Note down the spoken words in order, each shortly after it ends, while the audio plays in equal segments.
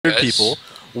people,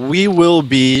 we will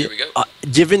be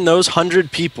giving those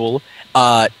 100 people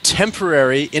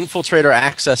temporary infiltrator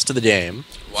access to the game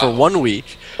for 1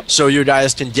 week, so you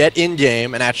guys can get in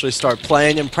game and actually start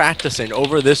playing and practicing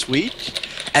over this week.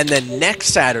 And then next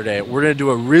Saturday, we're going to do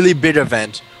a really big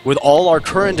event with all our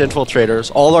current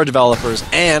infiltrators, all our developers,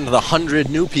 and the 100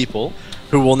 new people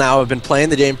who will now have been playing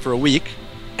the game for a week.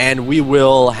 And we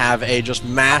will have a just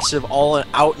massive,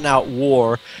 all-out-and-out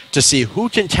war to see who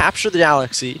can capture the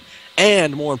galaxy,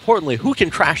 and more importantly, who can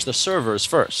crash the servers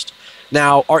first.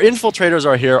 Now, our infiltrators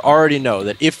are here already know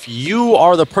that if you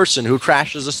are the person who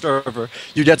crashes a server,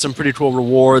 you get some pretty cool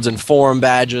rewards and forum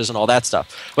badges and all that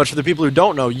stuff. But for the people who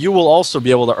don't know, you will also be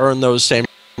able to earn those same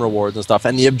rewards and stuff.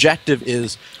 And the objective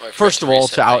is, first of all,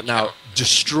 to out-and-out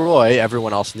destroy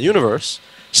everyone else in the universe.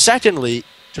 Secondly,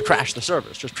 to crash the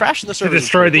servers. Just crashing the servers. To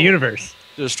destroy the universe.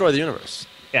 To destroy the universe.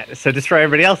 Yeah, so destroy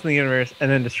everybody else in the universe and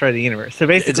then destroy the universe. So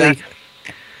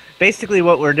basically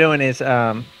what we're doing is,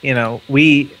 you know,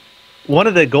 one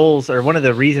of the goals or one of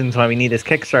the reasons why we need this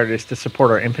Kickstarter is to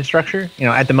support our infrastructure. You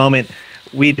know, at the moment,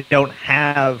 we don't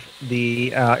have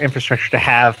the infrastructure to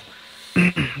have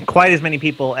quite as many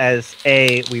people as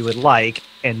A, we would like,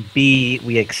 and B,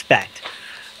 we expect.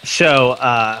 So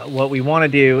what we want to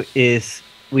do is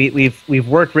we've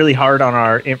worked really hard on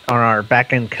our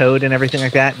back-end code and everything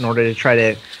like that in order to try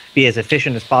to be as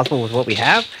efficient as possible with what we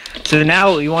have. So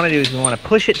now what we want to do is we want to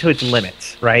push it to its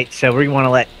limits, right? So we want to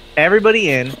let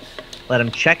everybody in, let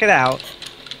them check it out,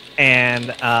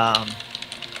 and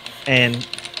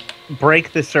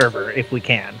break the server if we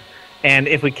can. And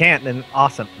if we can't, then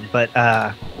awesome. But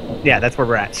yeah, that's where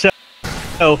we're at.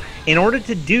 So in order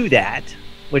to do that,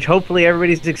 which hopefully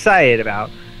everybody's excited about,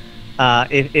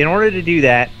 in order to do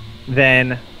that,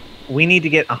 then we need to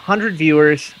get 100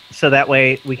 viewers, so that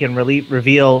way we can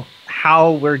reveal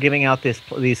how we're giving out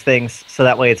these things, so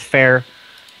that way it's fair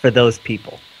for those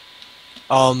people.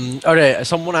 Okay,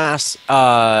 someone asked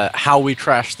how we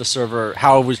crashed the server,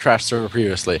 how we crashed the server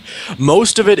previously.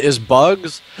 Most of it is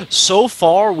bugs. So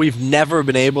far, we've never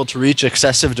been able to reach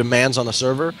excessive demands on the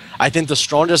server. I think the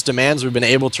strongest demands we've been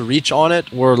able to reach on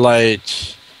it were like,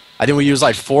 I think we used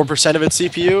like 4% of its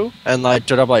CPU and like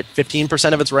took up like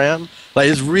 15% of its RAM. Like,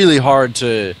 it's really hard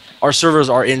to, our servers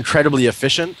are incredibly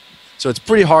efficient, so it's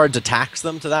pretty hard to tax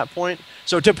them to that point.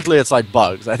 So typically it's like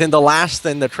bugs. I think the last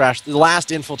thing that crashed, the last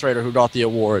infiltrator who got the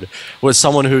award was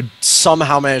someone who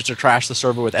somehow managed to crash the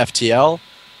server with FTL.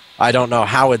 I don't know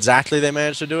how exactly they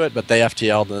managed to do it, but they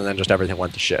FTL'd and then just everything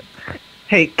went to shit.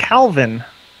 Hey, Calvin,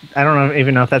 I don't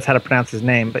even know if that's how to pronounce his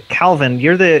name, but Calvin,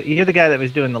 you're the guy that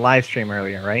was doing the live stream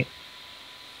earlier, right?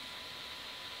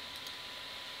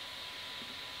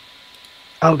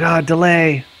 Oh God,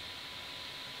 delay.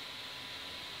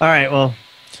 All right, well.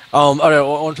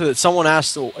 Okay, someone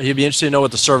asked, he'd be interested to know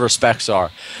what the server specs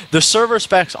are. The server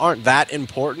specs aren't that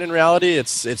important in reality.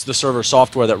 It's the server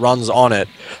software that runs on it.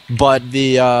 But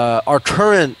the our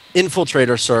current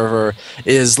infiltrator server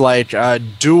is like a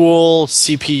dual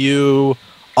CPU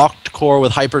octa-core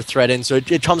with hyper-threading. So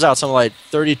it comes out something like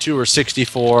 32 or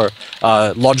 64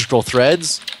 logical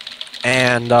threads,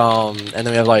 and then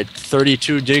we have like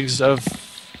 32 gigs of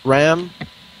RAM.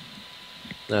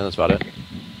 Yeah, that's about it.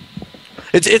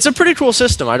 It's a pretty cool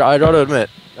system, I gotta admit.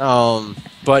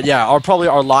 But yeah,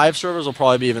 our live servers will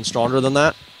probably be even stronger than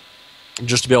that,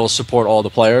 just to be able to support all the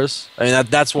players. I mean,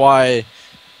 that's why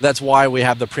we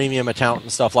have the premium account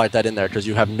and stuff like that in there, because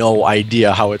you have no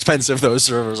idea how expensive those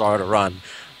servers are to run.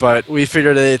 But we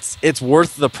figured that it's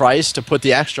worth the price to put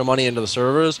the extra money into the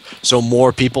servers, so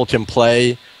more people can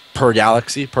play per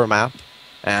galaxy, per map.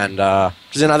 And because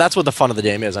you know, that's what the fun of the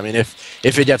game is. I mean, if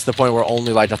it gets to the point where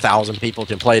only like 1,000 people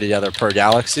can play together per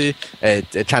galaxy,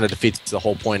 it kind of defeats the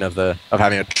whole point of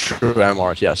having a true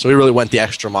MMOrts. Yeah, so we really went the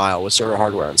extra mile with server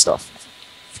hardware and stuff.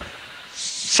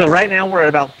 So right now we're at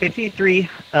about 56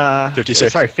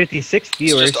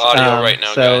 viewers. It's just audio right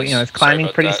now, so guys. You know, it's climbing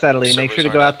pretty steadily. Make sure to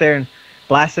go out there and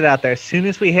blast it out there. As soon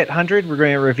as we hit 100, we're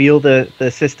going to reveal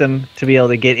the system to be able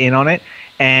to get in on it,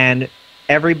 and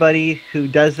everybody who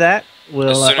does that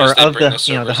will, or of the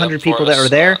 100 people that are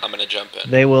there, I'm gonna jump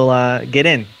in. They will get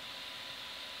in.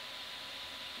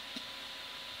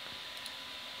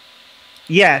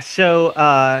 Yeah. So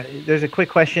there's a quick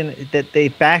question that they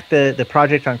backed the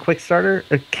project on Kickstarter.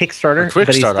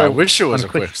 Quickstarter. I wish it was a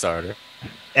Quickstarter.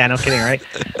 Yeah, no kidding, right?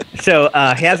 So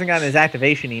he hasn't gotten his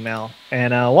activation email,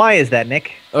 and why is that,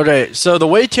 Nick? Okay, so the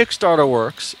way Kickstarter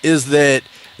works is that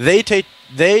they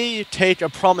take a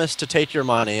promise to take your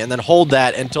money and then hold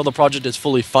that until the project is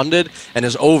fully funded and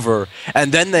is over,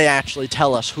 and then they actually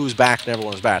tell us who's backed and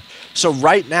everyone's backed. So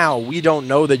right now, we don't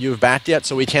know that you've backed yet,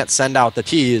 so we can't send out the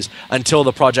teas until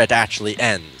the project actually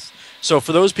ends. So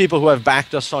for those people who have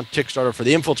backed us on Kickstarter for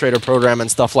the Infiltrator program and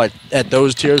stuff like at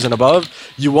those tiers and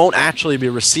above, you won't actually be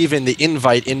receiving the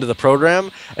invite into the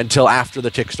program until after the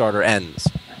Kickstarter ends.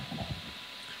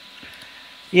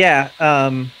 Yeah.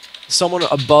 Someone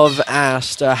above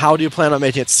asked, how do you plan on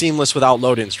making it seamless without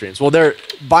loading screens? Well,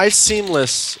 by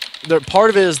seamless,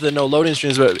 part of it is the no loading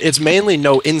screens, but it's mainly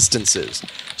no instances.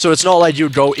 So it's not like you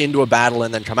go into a battle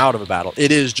and then come out of a battle.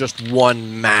 It is just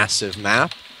one massive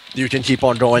map. You can keep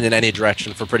on going in any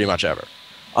direction for pretty much ever.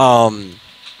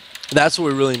 That's what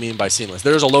we really mean by seamless.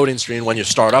 There's a loading screen when you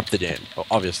start up the game,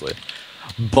 obviously.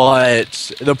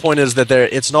 But the point is that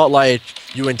it's not like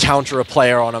you encounter a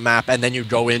player on a map and then you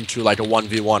go into like a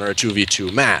 1v1 or a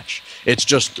 2v2 match. It's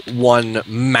just one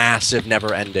massive,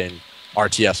 never-ending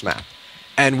RTS map.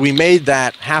 And we made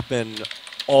that happen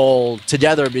all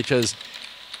together because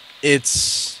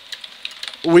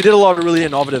we did a lot of really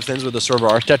innovative things with the server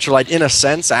architecture. Like, in a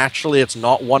sense, actually, it's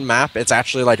not one map. It's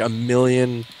actually like a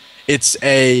million. It's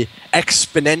a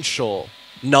exponential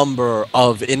number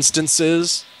of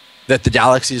instances that the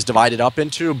galaxy is divided up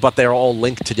into, but they're all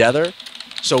linked together.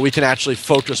 So we can actually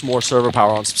focus more server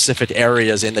power on specific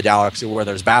areas in the galaxy where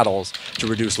there's battles to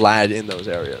reduce lag in those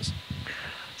areas.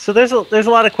 So there's a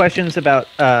lot of questions about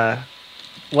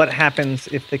what happens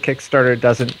if the Kickstarter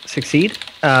doesn't succeed.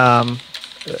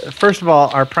 First of all,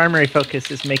 our primary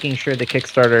focus is making sure the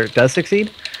Kickstarter does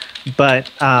succeed, but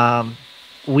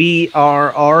we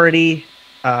are already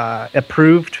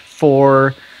approved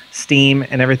for Steam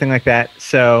and everything like that.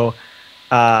 So,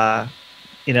 the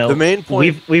main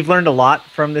point, we've learned a lot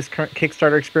from this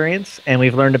Kickstarter experience, and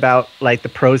we've learned about like the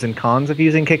pros and cons of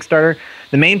using Kickstarter.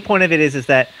 The main point of it is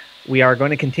that we are going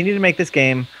to continue to make this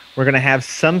game. We're going to have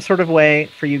some sort of way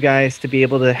for you guys to be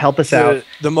able to help us out.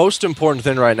 The most important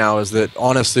thing right now is that,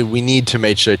 honestly, we need to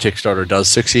make sure Kickstarter does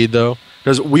succeed, though.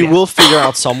 Because we will figure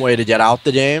out some way to get out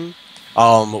the game.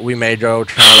 We may go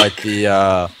kind of like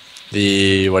the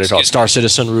Star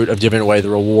Citizen route of giving away the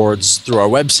rewards through our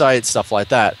website, stuff like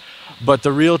that. But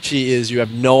the real key is you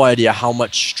have no idea how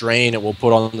much strain it will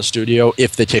put on the studio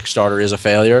if the Kickstarter is a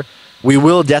failure. We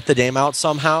will get the game out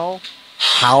somehow.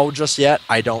 How just yet,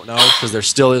 I don't know, because there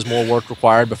still is more work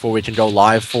required before we can go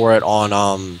live for it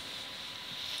on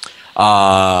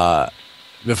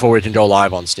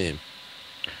Steam.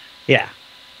 Yeah.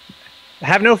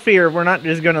 Have no fear. We're not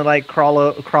just going to like crawl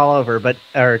over,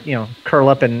 or curl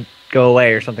up and go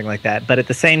away or something like that. But at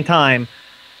the same time,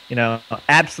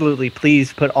 absolutely,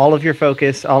 please put all of your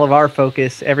focus, all of our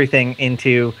focus, everything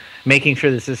into making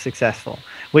sure this is successful.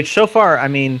 Which so far, I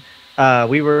mean,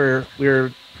 we were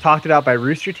talked about by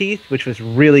Rooster Teeth, which was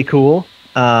really cool.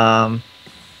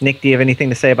 Nick, do you have anything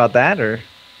to say about that, or?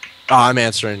 I'm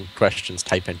answering questions,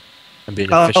 typing. I'm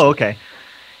being efficient. Oh, okay.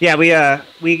 Yeah,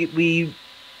 we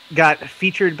got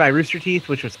featured by Rooster Teeth,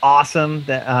 which was awesome.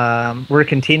 That we're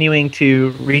continuing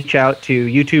to reach out to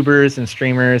YouTubers and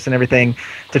streamers and everything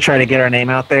to try to get our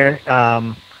name out there.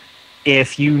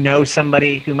 If you know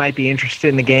somebody who might be interested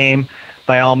in the game,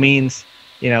 by all means,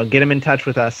 get them in touch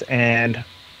with us. And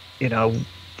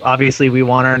obviously, we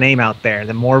want our name out there.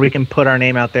 The more we can put our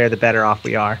name out there, the better off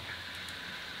we are.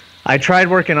 I tried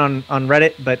working on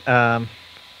Reddit, but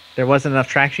there wasn't enough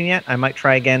traction yet. I might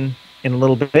try again in a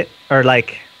little bit, or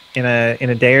like in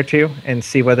a day or two, and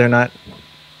see whether or not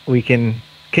we can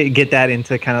get that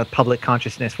into kind of public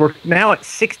consciousness. We're now at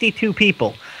 62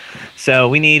 people, so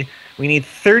we need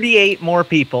 38 more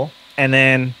people, and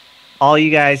then all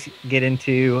you guys get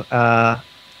into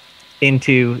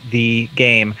the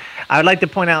game. I would like to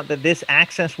point out that this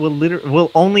access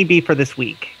will only be for this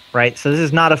week, right? So this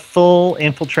is not a full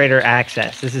Infiltrator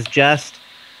access. This is just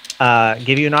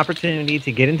give you an opportunity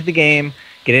to get into the game,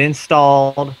 get it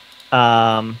installed,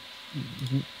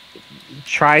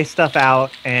 try stuff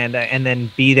out, and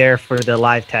then be there for the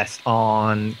live test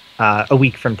on a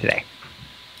week from today.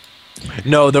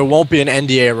 No, there won't be an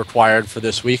NDA required for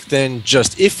this week then.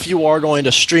 Just if you are going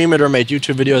to stream it or make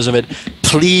YouTube videos of it,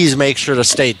 please make sure to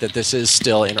state that this is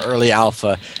still in early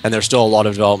alpha and there's still a lot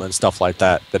of development stuff like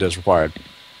that is required.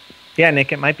 Yeah,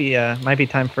 Nick, it might be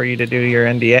time for you to do your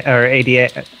NDA or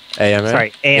ADA. AMA?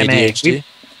 Sorry, AMA. ADHD?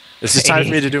 This is time for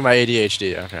me to do my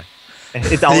ADHD. Okay.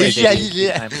 It's always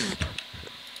ADHD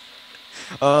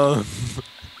time.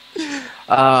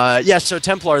 Yeah, so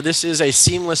Templar, this is a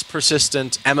seamless,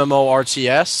 persistent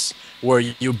MMORTS where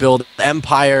you build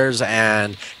empires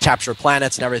and capture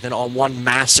planets and everything on one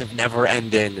massive,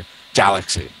 never-ending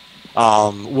galaxy.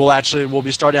 We'll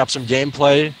be starting up some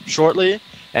gameplay shortly,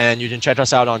 and you can check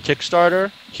us out on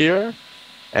Kickstarter here,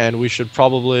 and we should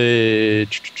probably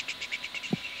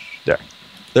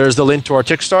there's the link to our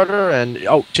Kickstarter.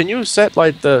 And can you set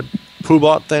like the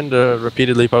Poobot thing to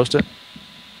repeatedly post it?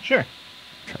 Sure.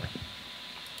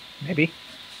 Maybe.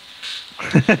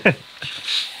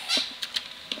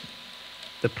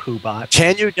 The Poobot.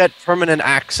 Can you get permanent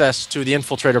access to the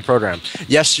Infiltrator program?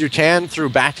 Yes, you can through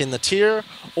back in the tier,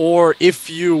 or if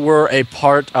you were a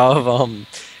part of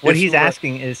what he's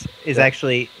asking is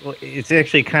actually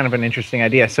kind of an interesting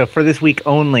idea. So for this week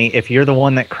only, if you're the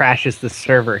one that crashes the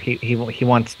server, he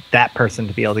wants that person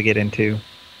to be able to get into.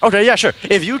 Okay, yeah, sure.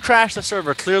 If you crash the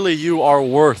server, clearly you are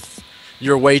worth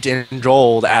your weight in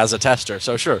gold as a tester.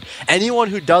 So sure, anyone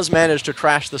who does manage to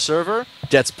crash the server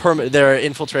gets their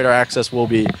Infiltrator access will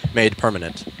be made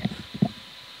permanent.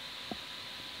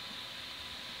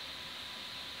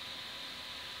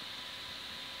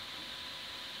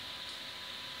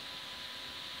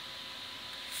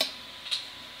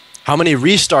 How many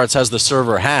restarts has the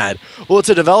server had? Well, it's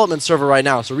a development server right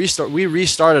now, so we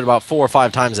restarted about 4 or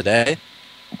 5 times a day.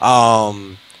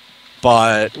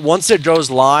 But once it goes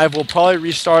live, we'll probably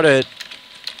restart it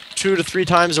 2 to 3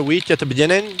 times a week at the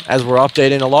beginning, as we're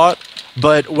updating a lot.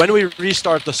 But when we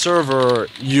restart the server,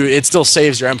 it still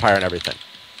saves your empire and everything.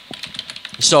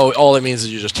 So all it means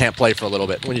is you just can't play for a little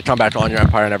bit. When you come back on, your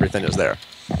empire and everything is there.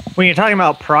 When you're talking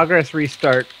about progress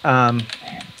restart,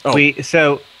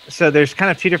 so there's kind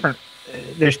of two different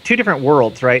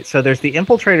worlds, right? So there's the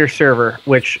Infiltrator server,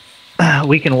 which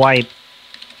we can wipe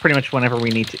pretty much whenever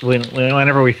we need to,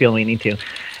 whenever we feel we need to.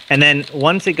 And then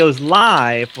once it goes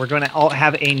live, we're going to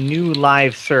have a new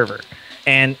live server.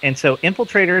 And so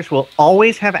infiltrators will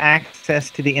always have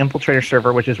access to the Infiltrator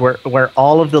server, which is where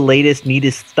all of the latest,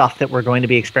 neatest stuff that we're going to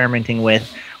be experimenting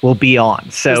with will be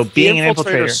on. So being an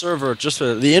Infiltrator server,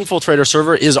 the Infiltrator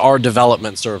server is our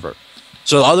development server.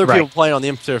 So other people playing on the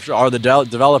Infiltrator are the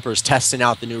developers testing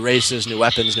out the new races, new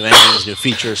weapons, new engines, new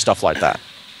features, stuff like that.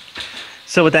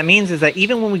 So what that means is that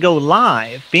even when we go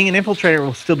live, being an Infiltrator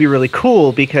will still be really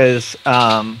cool because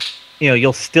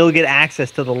you'll still get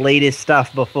access to the latest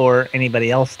stuff before anybody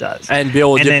else does. And be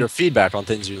able to give your feedback on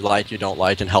things you like, you don't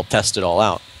like, and help test it all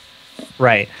out.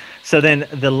 Right. So then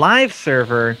the live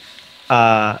server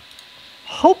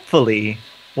hopefully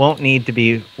won't need to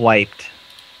be wiped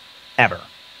ever.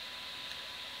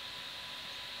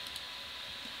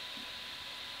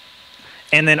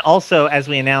 And then also, as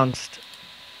we announced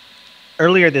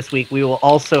earlier this week, we will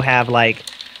also have like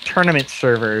tournament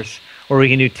servers where we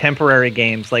can do temporary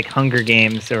games like Hunger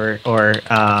Games or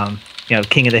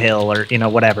King of the Hill or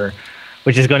whatever,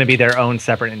 which is going to be their own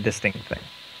separate and distinct thing.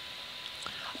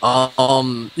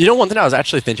 One thing I was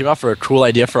actually thinking about for a cool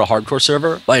idea for a hardcore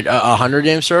server, like a Hunger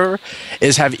Games server,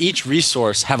 is have each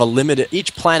planet have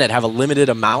a limited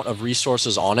amount of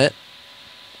resources on it.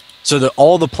 So that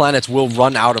all the planets will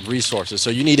run out of resources. So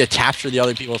you need to capture the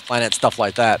other people's planets, stuff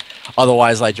like that.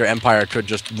 Otherwise, like, your empire could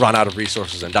just run out of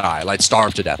resources and die, like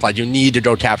starve to death. Like, you need to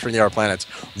go capturing the other planets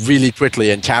really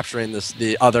quickly and capturing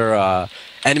the other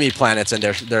enemy planets and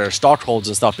their stockholds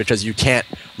and stuff, because you can't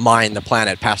mine the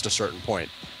planet past a certain point.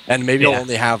 And maybe you'll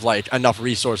only have like enough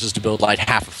resources to build like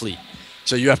half a fleet.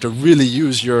 So you have to really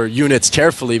use your units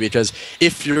carefully, because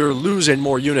if you're losing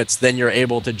more units than you're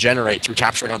able to generate through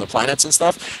capturing other planets and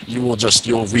stuff, you'll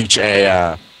reach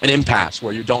an impasse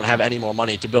where you don't have any more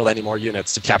money to build any more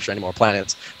units, to capture any more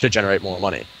planets, to generate more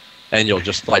money, and you'll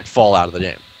just like fall out of the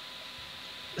game.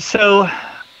 So,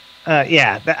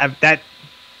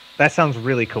 that sounds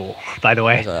really cool. By the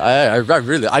way,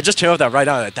 I just came up with that right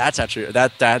now. That's actually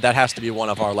that has to be one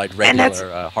of our like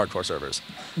regular hardcore servers.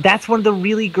 That's one of the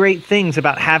really great things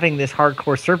about having this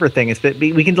hardcore server thing, is that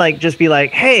we can like just be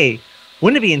like, hey,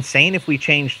 wouldn't it be insane if we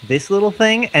changed this little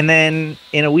thing, and then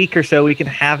in a week or so we can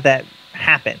have that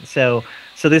happen. So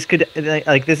this could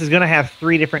this is going to have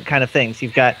 3 different kind of things.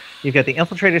 You've got the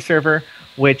Infiltrator server,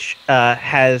 which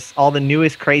has all the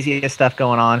newest, craziest stuff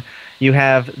going on. You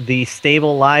have the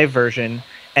stable live version,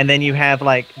 and then you have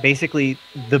like basically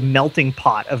the melting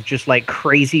pot of just like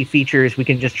crazy features. We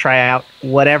can just try out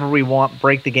whatever we want,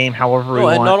 break the game however we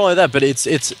want. And not only that, but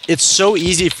it's so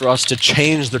easy for us to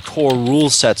change the core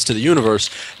rule sets to the universe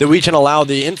that we can allow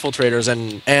the infiltrators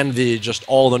and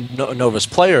all the Novus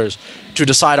players to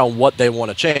decide on what they want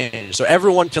to change. So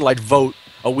everyone can like vote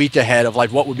a week ahead of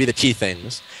like what would be the key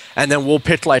things, and then we'll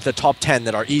pick like the top 10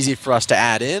 that are easy for us to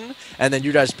add in, and then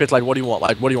you guys pick like what do you want?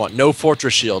 Like what do you want? No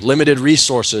fortress shield, limited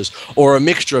resources, or a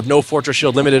mixture of no fortress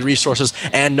shield, limited resources,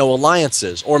 and no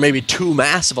alliances, or maybe 2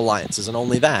 massive alliances and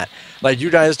only that. Like you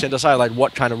guys can decide like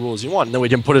what kind of rules you want, and then we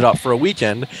can put it up for a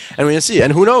weekend and we can see.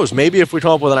 And who knows? Maybe if we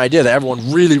come up with an idea that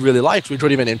everyone really, really likes, we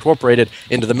could even incorporate it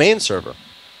into the main server.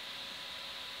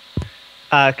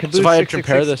 So if I had to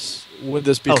compare this, would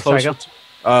this be closer?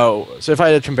 So if I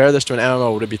had to compare this to an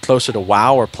MMO, would it be closer to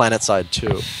WoW or PlanetSide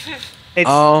 2?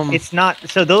 It's not.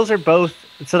 So those are both.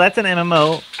 So that's an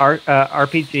MMO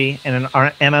RPG and an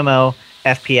MMO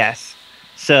FPS.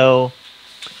 So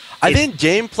I think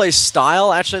gameplay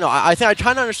style. Actually, no. I think I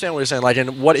kind of understand what you're saying. Like,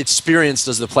 and what experience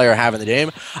does the player have in the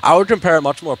game? I would compare it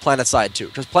much more to PlanetSide 2,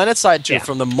 because PlanetSide 2,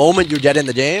 from the moment you get in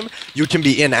the game, you can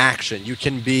be in action. You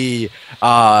can be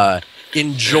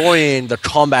enjoying the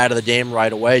combat of the game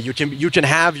right away. You can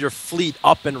have your fleet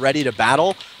up and ready to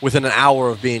battle within an hour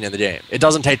of being in the game. It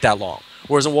doesn't take that long.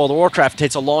 Whereas in World of Warcraft, it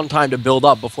takes a long time to build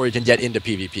up before you can get into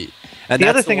PvP. And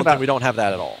that's the one thing we don't have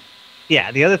that at all.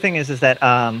 Yeah, the other thing is that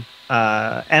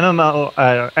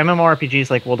MMORPGs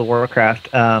like World of Warcraft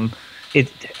are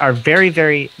very,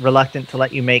 very reluctant to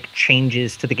let you make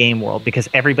changes to the game world, because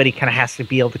everybody kind of has to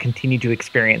be able to continue to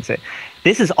experience it.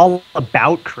 This is all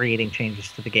about creating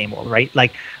changes to the game world, right?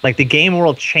 Like the game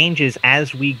world changes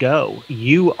as we go.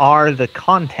 You are the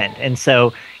content. And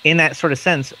so in that sort of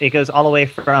sense, it goes all the way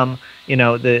from,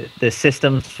 the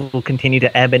systems will continue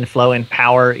to ebb and flow in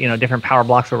power, different power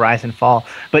blocks will rise and fall.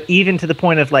 But even to the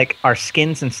point of like our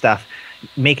skins and stuff,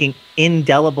 making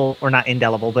indelible, or not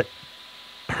indelible, but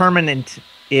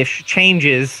permanent-ish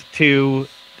changes to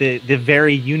the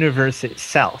very universe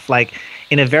itself. Like,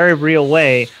 in a very real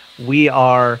way, we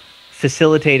are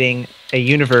facilitating a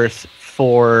universe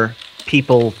for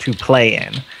people to play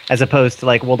in, as opposed to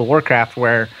like World of Warcraft,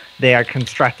 where they are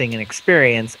constructing an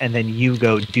experience and then you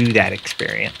go do that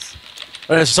experience.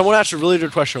 Okay, so someone asked a really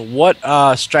good question. What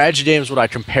strategy games would I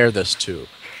compare this to?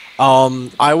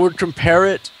 I would compare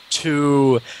it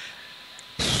to...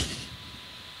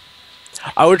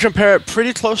 I would compare it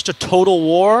pretty close to Total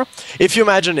War. If you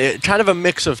imagine it, kind of a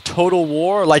mix of Total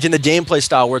War, like in the gameplay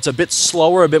style, where it's a bit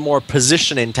slower, a bit more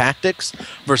positioning tactics,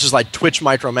 versus like Twitch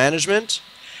micromanagement.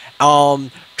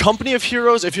 Company of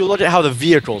Heroes, if you look at how the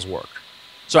vehicles work.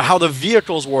 So how the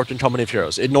vehicles work in Company of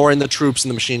Heroes, ignoring the troops and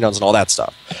the machine guns and all that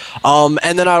stuff.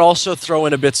 And then I'd also throw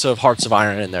in a bits of Hearts of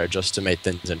Iron in there just to make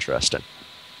things interesting.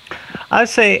 I'd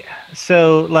say,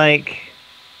 so like...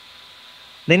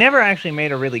 They never actually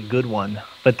made a really good one,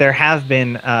 but there have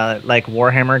been like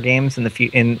Warhammer games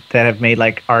that have made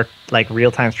like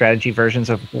real-time strategy versions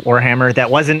of Warhammer. That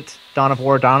wasn't Dawn of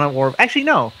War. Dawn of War, actually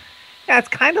no, yeah, it's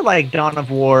kind of like Dawn of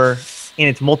War in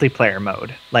its multiplayer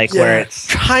mode, like where it's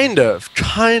kind of.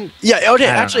 Yeah, okay.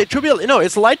 Actually, it could be. No,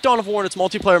 it's like Dawn of War in its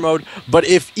multiplayer mode, but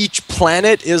if each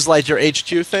planet is like your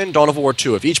HQ thing, Dawn of War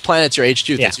 2. If each planet's your HQ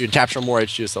thing, so you can capture more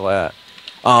HQ stuff like that.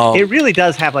 It really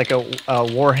does have like a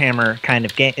Warhammer kind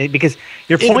of game, because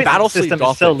your point system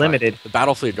is so limited. The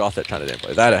Battlefleet Gothic kind of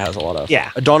gameplay, that it has a lot of.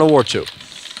 Yeah. Dawn of War 2.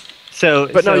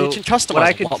 But no, you can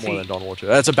customize a lot more than Dawn of War 2.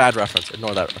 That's a bad reference.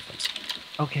 Ignore that reference.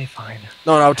 Okay, fine.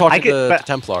 No, I'm talking to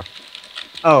Templar.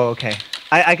 Oh, okay.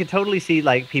 I could totally see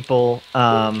like people.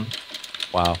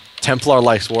 Wow. Templar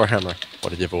likes Warhammer.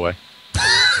 What a giveaway.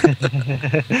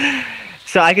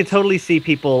 So I could totally see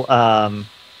people.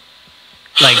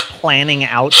 Like planning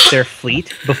out their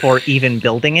fleet before even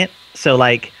building it. So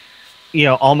like,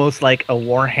 almost like a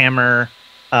Warhammer.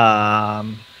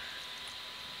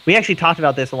 We actually talked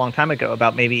about this a long time ago,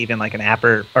 about maybe even like an app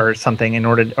or something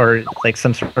or like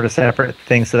some sort of separate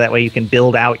thing, so that way you can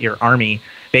build out your army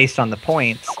based on the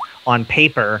points on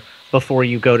paper before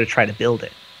you go to try to build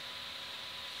it.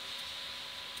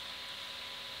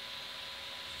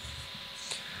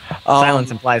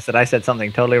 Silence implies that I said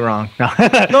something totally wrong. No.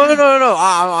 No.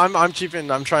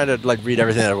 I'm trying to like read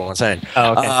everything that everyone's saying.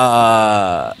 Oh,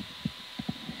 okay.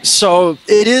 So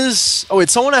it is. Oh wait,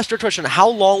 someone asked your question. How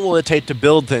long will it take to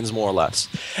build things, more or less?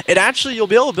 You'll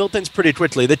be able to build things pretty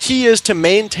quickly. The key is to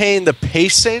maintain the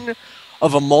pacing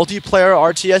of a multiplayer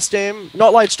RTS game,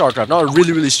 not like StarCraft, not a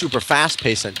really, really super fast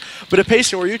pacing, but a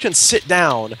pacing where you can sit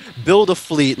down, build a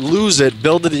fleet, lose it,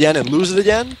 build it again, and lose it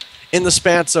again in the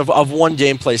spans of one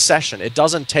gameplay session. It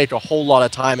doesn't take a whole lot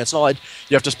of time. It's not like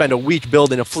you have to spend a week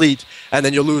building a fleet and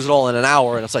then you lose it all in an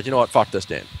hour, and it's like, you know what, fuck this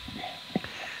game.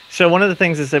 So one of the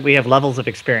things is that we have levels of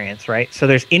experience, right? So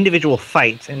there's individual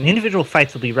fights, and individual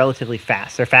fights will be relatively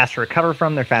fast. They're fast to recover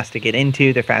from, they're fast to get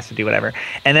into, they're fast to do whatever.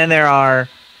 And then there are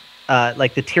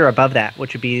like the tier above that,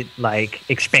 which would be like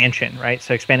expansion, right?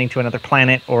 So expanding to another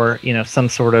planet or some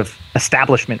sort of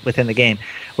establishment within the game,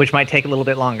 which might take a little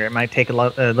bit longer. It might take a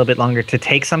little bit longer to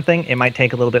take something. It might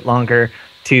take a little bit longer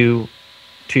to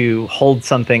hold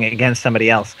something against somebody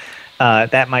else.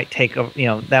 That might take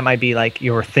that might be like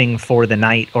your thing for the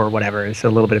night or whatever. It's a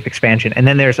little bit of expansion, and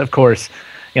then there's of course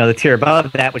the tier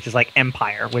above that, which is like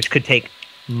Empire, which could take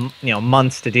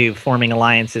months to do, forming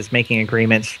alliances, making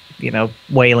agreements,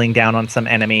 whaling down on some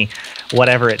enemy,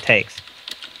 whatever it takes.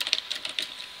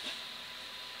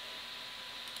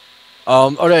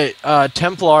 Okay,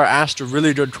 Templar asked a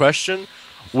really good question,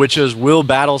 which is, will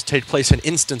battles take place in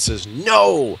instances?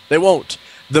 No, they won't.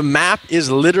 The map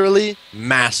is literally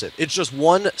massive. It's just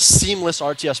one seamless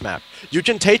RTS map. You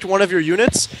can take one of your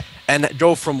units and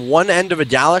go from one end of a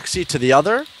galaxy to the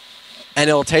other, and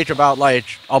it'll take about like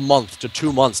a month to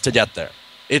 2 months to get there.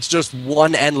 It's just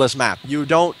one endless map. You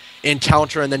don't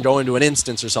encounter and then go into an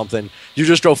instance or something. You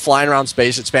just go flying around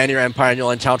space, expand your empire, and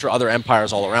you'll encounter other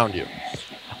empires all around you.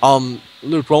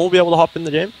 Luke, when will we be able to hop in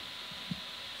the game?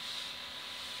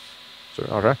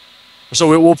 Okay. So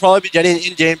we'll probably be getting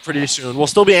in-game pretty soon. We'll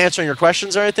still be answering your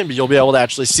questions and everything, but you'll be able to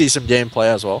actually see some gameplay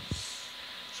as well.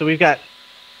 So we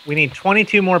need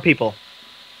 22 more people.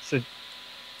 So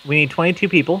we need 22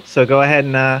 people. So go ahead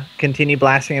and continue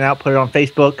blasting it out. Put it on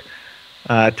Facebook,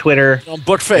 Twitter. On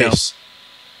Bookface.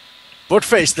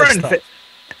 Bookface.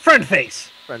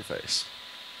 Friendface.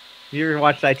 You ever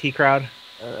watched IT Crowd?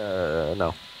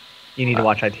 No. You need to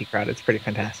watch IT Crowd. It's pretty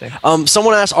fantastic.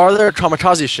 Someone asked, are there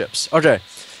kamikaze ships? Okay.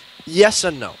 Yes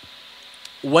and no.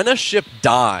 When a ship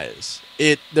dies,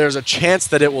 there's a chance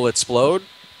that it will explode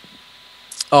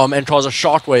and cause a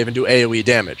shockwave and do AoE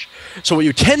damage. So what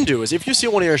you can do is, if you see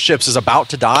one of your ships is about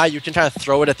to die, you can kind of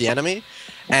throw it at the enemy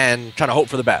and kind of hope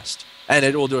for the best. And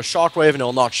it will do a shockwave and it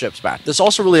will knock ships back. This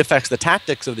also really affects the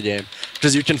tactics of the game,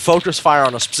 because you can focus fire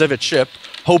on a specific ship,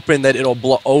 hoping that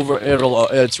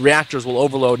its reactors will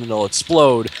overload and it'll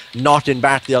explode, knocking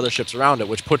back the other ships around it,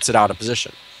 which puts it out of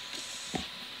position.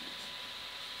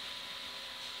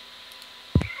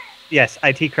 Yes,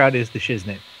 IT Crowd is the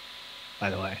shiznit, by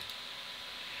the way.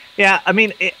 Yeah, I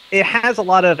mean, it has a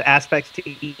lot of aspects to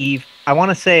EVE. I want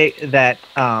to say that,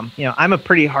 I'm a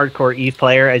pretty hardcore EVE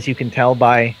player, as you can tell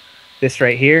by this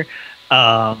right here,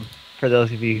 for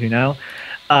those of you who know.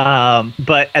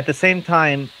 But at the same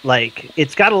time, like,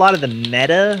 it's got a lot of the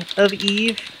meta of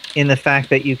EVE in the fact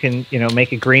that you can,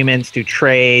 make agreements, do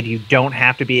trade, you don't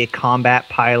have to be a combat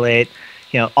pilot,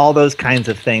 all those kinds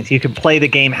of things. You can play the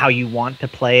game how you want to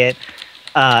play it,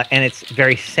 and it's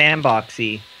very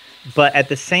sandboxy. But at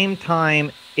the same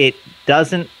time, it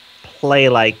doesn't play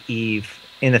like EVE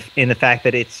in the fact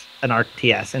that it's an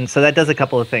RTS, and so that does a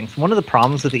couple of things. One of the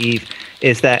problems with EVE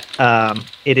is that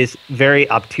it is very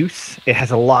obtuse. It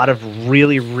has a lot of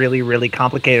really, really, really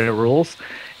complicated rules,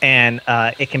 and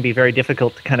it can be very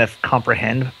difficult to kind of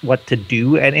comprehend what to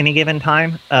do at any given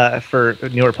time for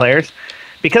newer players.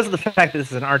 Because of the fact that this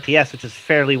is an RTS, which is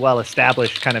fairly well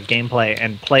established kind of gameplay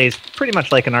and plays pretty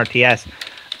much like an RTS,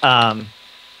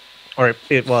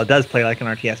 it does play like an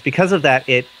RTS. Because of that,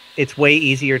 it's way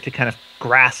easier to kind of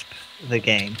grasp the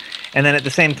game. And then at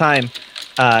the same time,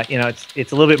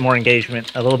 it's a little bit more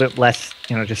engagement, a little bit less,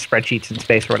 just spreadsheets in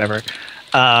space or whatever.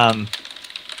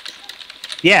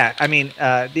 Yeah, I mean,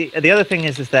 the other thing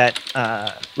is that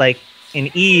like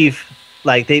in EVE,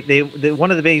 like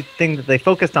one of the big things that they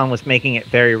focused on was making it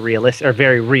very realistic, or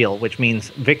very real, which means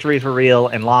victories are real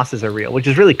and losses are real, which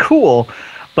is really cool.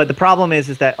 But the problem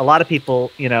is that a lot of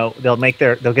people, they'll get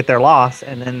their loss,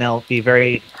 and then they'll be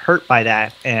very hurt by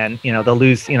that, and they'll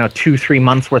lose 2-3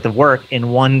 months worth of work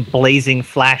in one blazing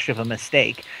flash of a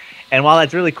mistake. And while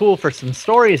that's really cool for some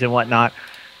stories and whatnot,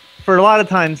 for a lot of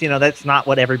times, that's not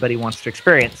what everybody wants to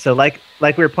experience. So like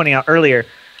we were pointing out earlier,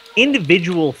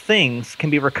 individual things can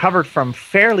be recovered from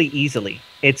fairly easily.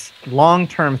 It's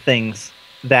long-term things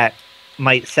that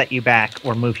might set you back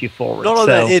or move you forward.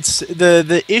 It's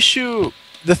the issue.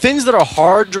 The things that are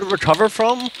hard to recover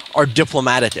from are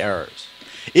diplomatic errors.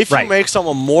 If you make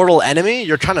someone mortal enemy,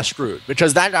 you're kind of screwed,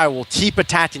 because that guy will keep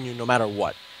attacking you no matter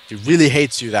what. He really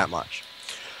hates you that much.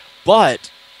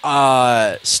 But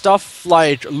stuff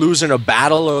like losing a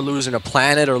battle or losing a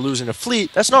planet or losing a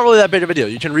fleet, that's not really that big of a deal.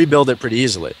 You can rebuild it pretty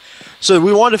easily. So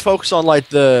we wanted to focus on like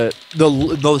the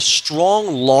strong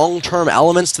long-term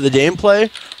elements to the gameplay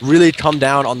really come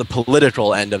down on the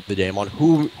political end of the game, on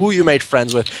who you made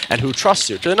friends with and who trusts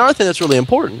you. Because another thing that's really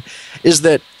important is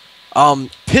that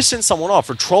pissing someone off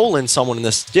or trolling someone in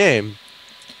this game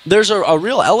there's a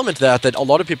real element to that that a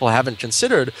lot of people haven't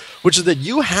considered, which is that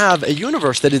you have a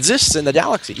universe that exists in the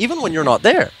galaxy, even when you're not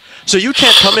there. So you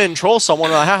can't come in, troll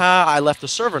someone, like, haha, I left the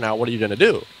server now, what are you going to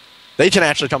do? They can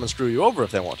actually come and screw you over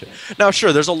if they want to. Now,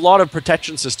 sure, there's a lot of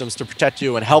protection systems to protect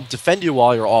you and help defend you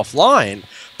while you're offline,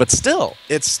 but still,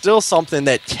 it's still something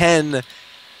that can...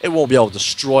 It won't be able to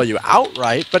destroy you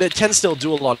outright, but it can still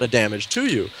do a lot of damage to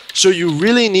you. So you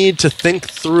really need to think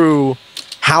through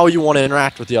how you want to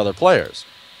interact with the other players.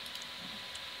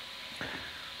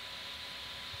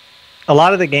 A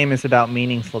lot of the game is about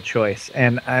meaningful choice,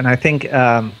 and I think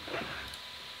I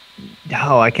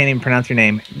can't even pronounce your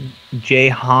name,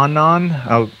 Jehanon.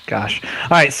 Oh gosh. All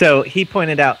right, so he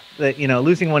pointed out that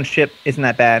losing one ship isn't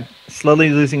that bad. Slowly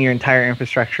losing your entire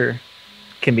infrastructure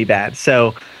can be bad.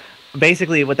 So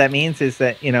basically, what that means is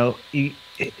that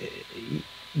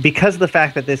because of the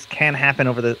fact that this can happen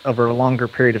over a longer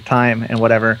period of time and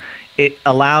whatever, it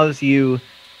allows you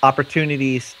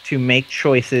opportunities to make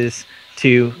choices,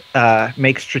 to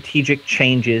make strategic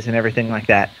changes and everything like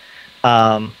that.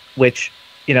 Which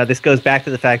this goes back to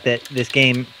the fact that this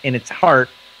game, in its heart,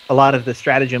 a lot of the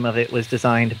stratagem of it was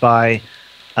designed by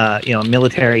a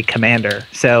military commander.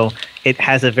 So it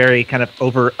has a very kind of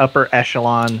upper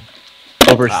echelon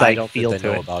oversight I don't feel think they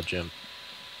to know it. about Jim.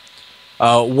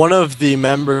 One of the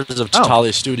members of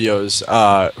Totali Studios,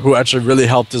 who actually really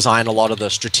helped design a lot of the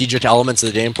strategic elements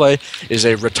of the gameplay, is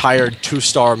a retired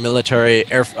two-star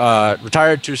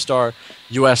retired two-star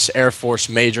U.S. Air Force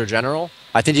Major General.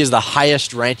 I think he's the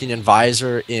highest-ranking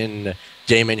advisor in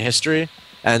gaming history,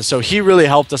 and so he really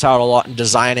helped us out a lot in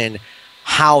designing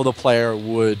how the player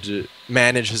would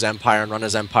manage his empire and run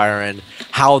his empire, and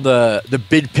how the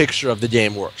big picture of the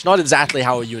game works. Not exactly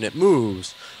how a unit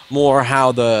moves, more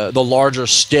how the larger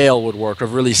scale would work,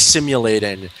 of really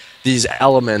simulating these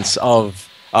elements of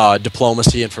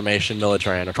diplomacy, information,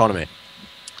 military, and economy.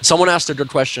 Someone asked a good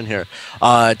question here.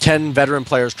 Can veteran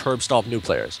players curb stomp new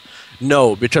players?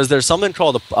 No, because there's something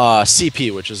called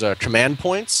CP, which is command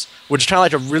points, which is kind of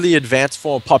like a really advanced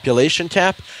form of population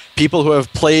cap. People who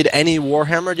have played any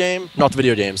Warhammer game, not the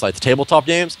video games, like the tabletop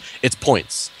games, it's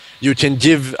points. You can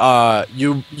give,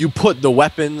 you put the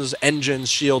weapons, engines,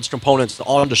 shields, components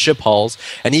onto ship hulls,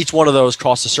 and each one of those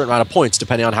costs a certain amount of points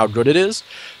depending on how good it is.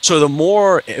 So the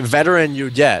more veteran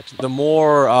you get, the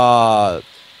more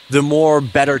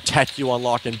better tech you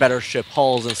unlock and better ship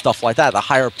hulls and stuff like that, the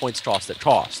higher points cost it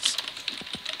costs.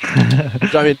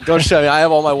 I mean, don't you tell me, I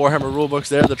have all my Warhammer rulebooks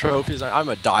there, the trophies. I'm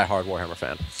a die-hard Warhammer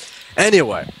fan.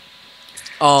 Anyway.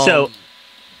 So,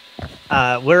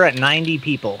 we're at 90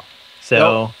 people.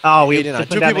 So, we 89.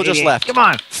 2 people just left. Come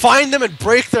on. Find them and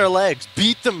break their legs.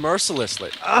 Beat them mercilessly.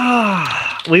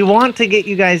 We want to get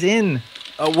you guys in.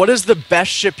 What is the best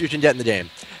ship you can get in the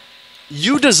game?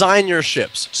 You design your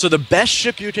ships. So the best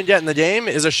ship you can get in the game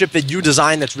is a ship that you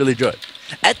design that's really good.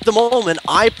 At the moment,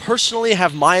 I personally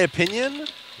have my opinion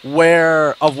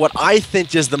of what I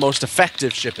think is the most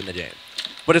effective ship in the game.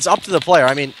 But it's up to the player.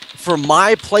 I mean, for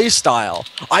my play style,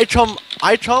 I come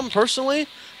personally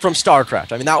from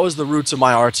StarCraft. I mean, that was the roots of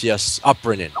my RTS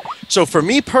upbringing. So for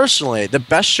me personally, the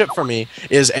best ship for me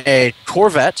is a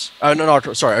Corvette,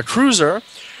 a cruiser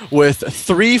with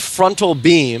 3 frontal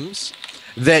beams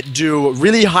that do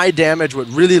really high damage with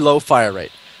really low fire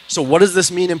rate. So what does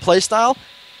this mean in playstyle?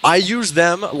 I use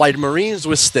them like Marines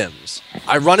with stims.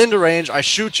 I run into range, I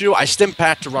shoot you, I stim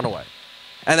pack to run away.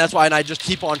 And that's why I just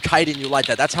keep on kiting you like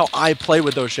that. That's how I play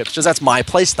with those ships, because that's my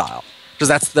playstyle. Because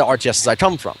that's the RTSs I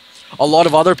come from. A lot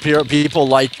of other people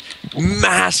like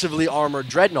massively armored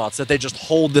dreadnoughts that they just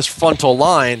hold this frontal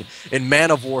line in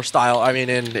Man of War style. I mean,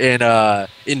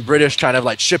 in British kind of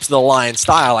like ships of the line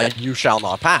style, like you shall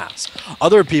not pass.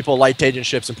 Other people like taking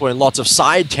ships and putting lots of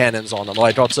side cannons on them,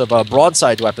 like lots of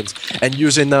broadside weapons, and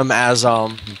using them as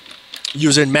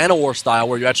using Man of War style,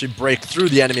 where you actually break through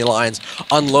the enemy lines,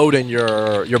 unloading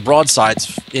your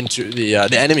broadsides into the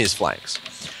enemy's flanks.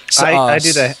 So, I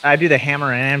do the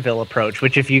hammer and anvil approach,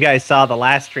 which if you guys saw the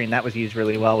last stream, that was used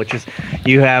really well, which is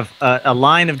you have a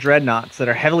line of dreadnoughts that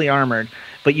are heavily armored,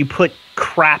 but you put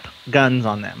crap guns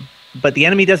on them. But the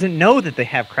enemy doesn't know that they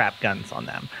have crap guns on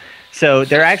them. So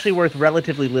they're actually worth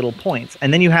relatively little points.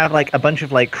 And then you have like a bunch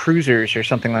of like cruisers or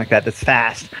something like that that's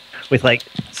fast, with like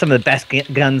some of the best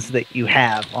guns that you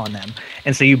have on them.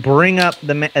 And so you bring up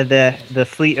the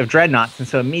fleet of dreadnoughts, and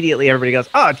so immediately everybody goes,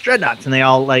 oh, it's dreadnoughts, and they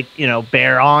all like,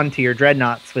 bear on to your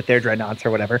dreadnoughts with their dreadnoughts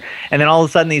or whatever. And then all of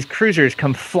a sudden these cruisers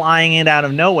come flying in out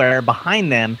of nowhere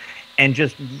behind them and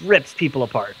just rips people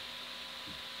apart.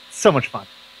 So much fun.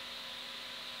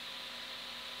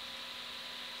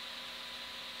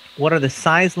 What are the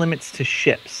size limits to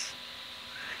ships?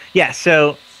 Yeah,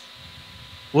 so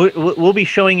we'll be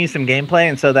showing you some gameplay,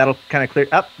 and so that'll kind of clear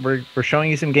up. We're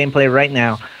showing you some gameplay right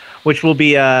now, which will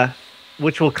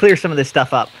clear some of this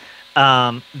stuff up.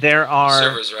 There are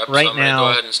servers are up, right so I'm gonna now go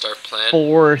ahead and start playing.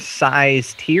 4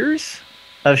 size tiers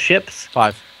of ships.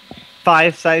 5.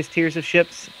 5 size tiers of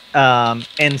ships.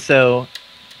 And so,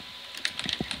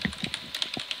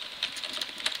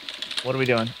 what are we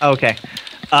doing? Okay.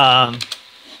 I'm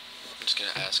just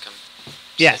gonna ask him.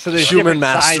 Yeah, so there's human different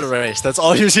master size. race. That's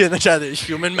all you see in the chat. There's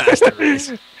human master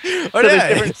race.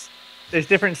 So there's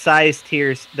different size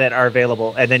tiers that are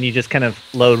available, and then you just kind of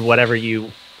load whatever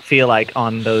you feel like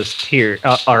on those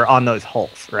or on those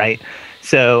hulls, right?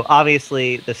 So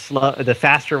obviously the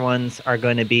faster ones are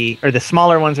going to be, or the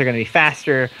smaller ones are going to be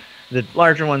faster. The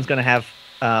larger one's going to have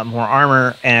more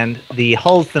armor, and the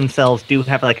hulls themselves do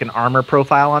have like an armor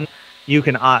profile on. You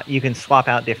can swap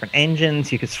out different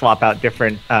engines. You can swap out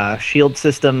different shield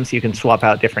systems. You can swap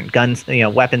out different guns,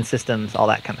 weapon systems, all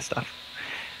that kind of stuff.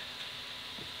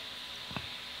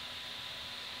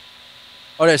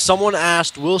 Okay, someone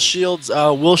asked, will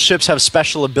ships have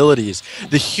special abilities?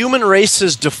 The human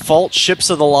race's default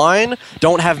ships of the line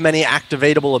don't have many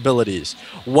activatable abilities.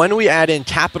 When we add in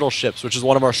capital ships, which is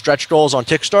one of our stretch goals on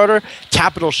Kickstarter,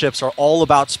 capital ships are all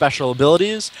about special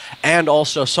abilities, and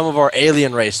also some of our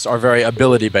alien races are very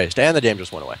ability-based. And the game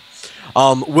just went away.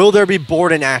 Will there be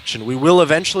boarding action? We will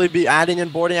eventually be adding in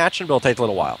boarding action, but it'll take a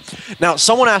little while. Now,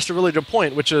 someone asked a really good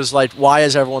point, which is like, why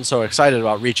is everyone so excited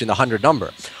about reaching the 100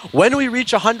 number? When we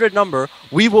reach a 100 number,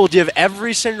 we will give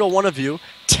every single one of you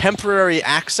temporary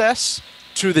access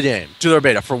to the game, to their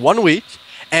beta, for 1 week.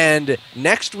 And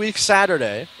next week,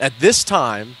 Saturday, at this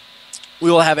time,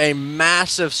 we will have a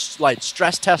massive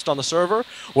stress test on the server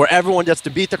where everyone gets to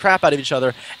beat the crap out of each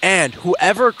other, and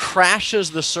whoever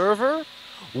crashes the server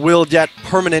will get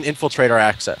permanent infiltrator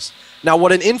access. Now,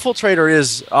 what an infiltrator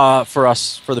is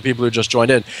for the people who just joined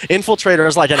in, infiltrator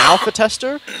is like an alpha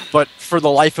tester, but for the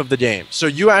life of the game. So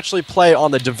you actually play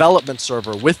on the development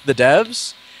server with the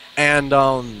devs, and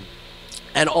on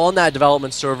that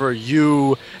development server,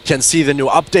 you can see the new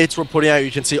updates we're putting out.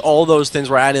 You can see all those things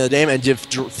we're adding to the game and give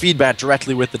feedback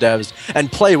directly with the devs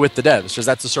and play with the devs, because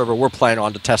that's the server we're playing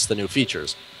on to test the new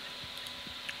features.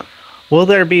 Will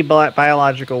there be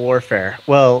biological warfare?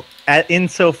 Well,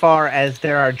 insofar as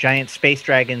there are giant space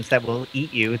dragons that will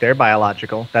eat you, they're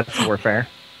biological. That's warfare.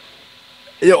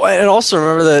 And also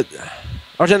remember that...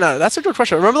 Arjun, that's a good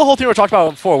question. Remember the whole thing we talked about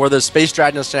before, where the space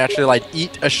dragons can actually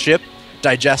eat a ship,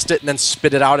 digest it, and then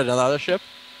spit it out at another ship?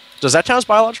 Does that count as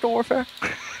biological warfare?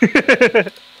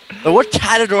 What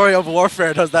category of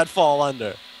warfare does that fall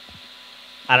under?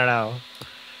 I don't know.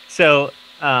 So,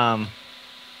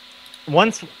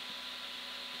 once...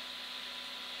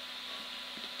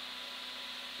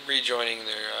 Rejoining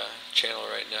their channel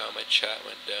right now. My chat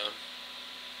went down.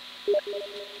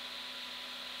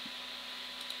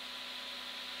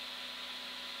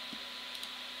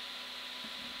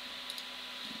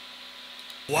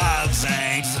 Wild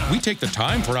Zang. We take the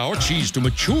time for our cheese to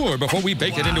mature before we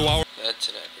bake it into our... That's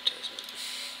an advertisement.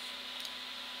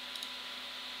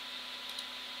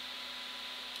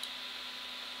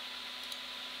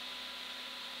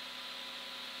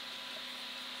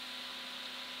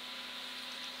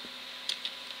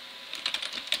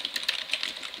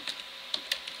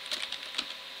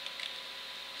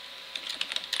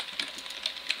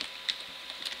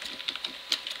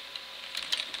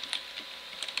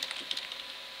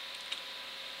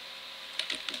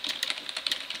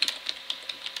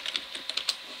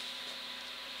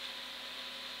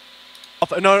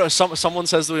 No, someone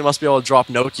says that we must be able to drop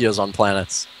Nokias on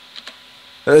planets.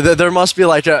 There must be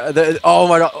like oh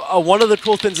my god! One of the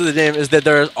cool things of the game is that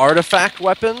there are artifact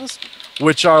weapons,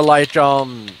 which are like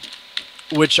light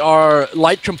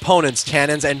components,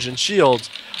 cannons, engine, shields,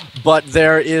 but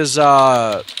there is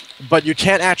but you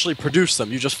can't actually produce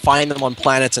them. You just find them on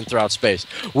planets and throughout space.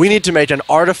 We need to make an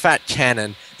artifact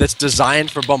cannon that's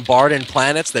designed for bombarding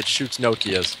planets that shoots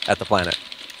Nokias at the planet.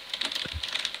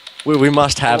 We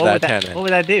must have that cannon. What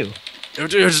would that do? It would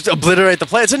just obliterate the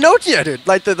planet. It's a Nokia, dude.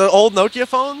 Like the old Nokia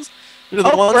phones. We're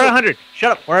at 100.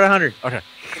 Shut up. We're at 100. Okay.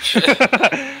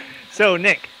 So,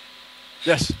 Nick.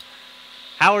 Yes.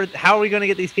 How are we going to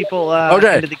get these people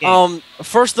into the game?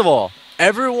 First of all,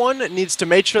 everyone needs to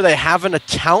make sure they have an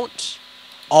account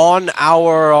on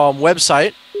our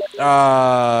website.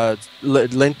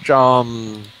 Link.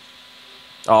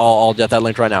 I'll get that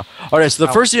link right now. Okay. So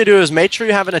the first thing you do is make sure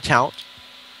you have an account.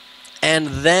 And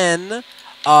then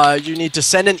you need to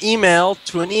send an email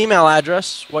to an email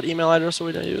address. What email address are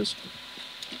we going to use?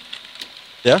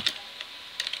 Yeah?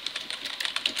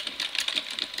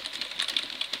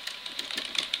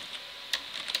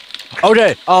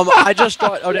 Okay. I just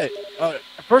got. Okay.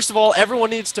 First of all, everyone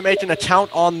needs to make an account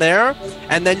on there,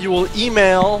 and then you will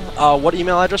email. What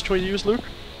email address can we use, Luke?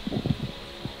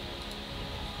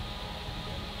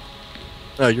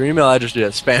 No, your email address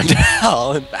is spam to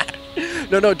hell and back.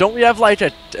 No, don't we have like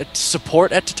a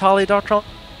support at Tatali.com?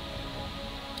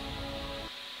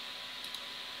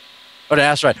 Okay,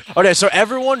 that's right. Okay, so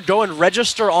everyone go and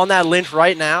register on that link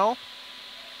right now.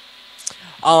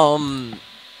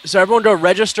 So everyone go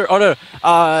register. Oh no,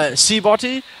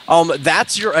 Cbotty.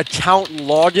 That's your account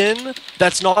login.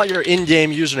 That's not your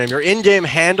in-game username. Your in-game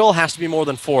handle has to be more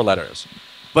than 4 letters,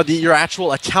 but your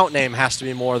actual account name has to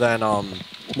be more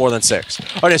than 6.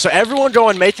 Okay, so everyone go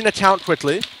and make an account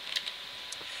quickly,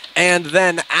 and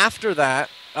then after that,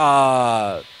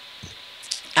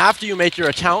 after you make your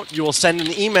account, you will send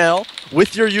an email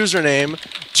with your username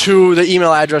to the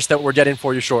email address that we're getting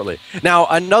for you shortly. Now,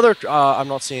 another... I'm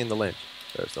not seeing the link.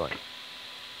 There's the link.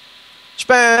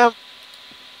 Spam!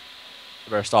 I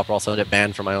better stop or else I'll get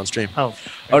banned from my own stream. Oh.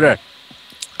 Okay.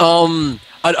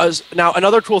 Now,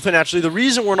 another cool thing, actually, the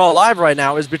reason we're not live right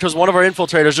now is because one of our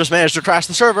infiltrators just managed to crash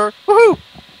the server. Woohoo!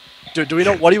 Do we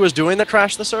know what he was doing that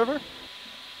crashed the server?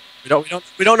 We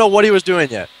don't know what he was doing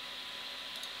yet.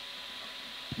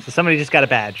 So somebody just got a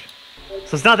badge.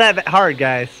 So it's not that hard,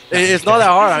 guys. It's not that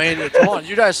hard. I mean, come on,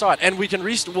 you guys saw it, and we can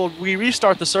we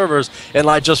restart the servers in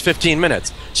like just 15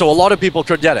 minutes. So a lot of people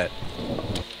could get it.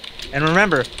 And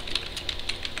remember,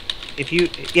 if you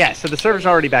so the server's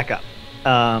already back up.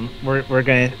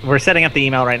 We're setting up the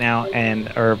email right now,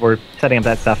 or we're setting up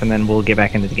that stuff, and then we'll get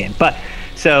back into the game. But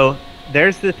so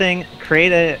there's the thing: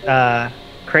 create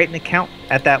an account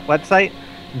at that website,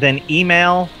 then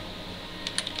email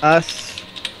us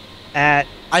at.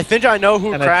 I think I know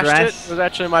who crashed it. It was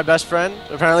actually my best friend.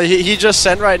 Apparently, he just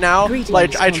sent right now.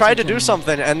 Like, I tried to do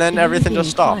something, and then everything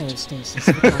just stopped.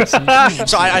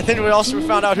 So I think we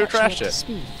found out who crashed it.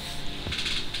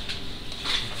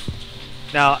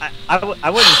 Now, I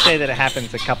wouldn't say that it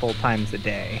happens a couple times a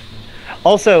day.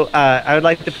 Also, I would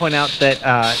like to point out that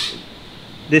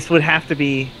this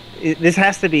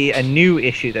has to be a new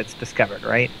issue that's discovered,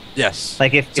 right? Yes.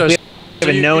 Like if we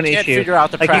have a known issue, you can't figure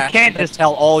out the crash. You can't just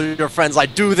tell all your friends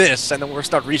like do this, and then we'll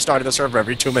start restarting the server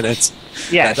every 2 minutes.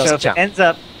 Yeah. So if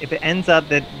it ends up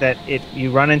that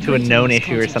you run into a known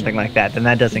issue or something like that, then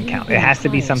that doesn't count. It has to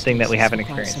be something that we haven't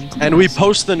experienced. And we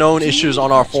post the known issues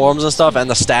on our forums and stuff, and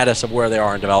the status of where they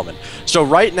are in development. So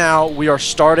right now we are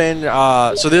starting.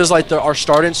 So this is like our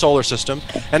starting solar system.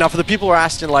 And now for the people who are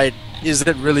asking like, is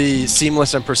it really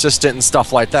seamless and persistent and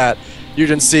stuff like that? You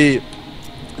can see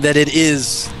that it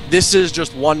is. This is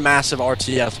just one massive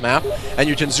RTS map, and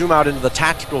you can zoom out into the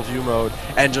tactical view mode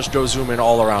and just go zoom in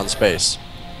all around space.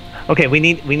 Okay, we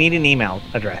need an email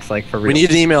address, like for real. We need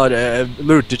an email address.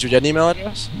 Luke, did you get an email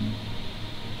address?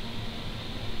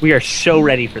 We are so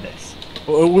ready for this.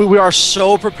 We are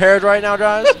so prepared right now,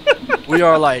 guys. We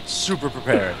are like super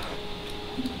prepared.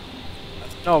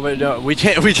 No, but no, we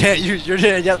can't. You're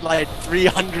gonna get like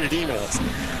 300 emails.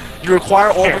 You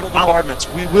require orbital bombardments.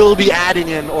 We will be adding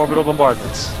in orbital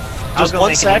bombardments. Just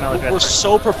 1 sec. We're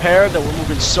so prepared that we're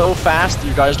moving so fast that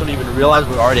you guys don't even realize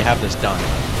we already have this done.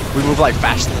 We move like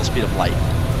faster than the speed of light.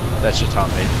 That's just how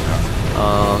it made it.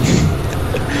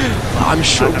 I'm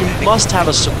sure we must have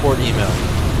a support email.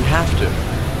 We have to.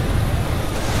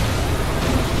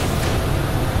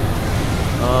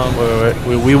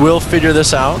 Wait. We will figure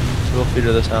this out. We'll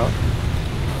figure this out.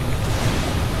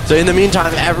 So in the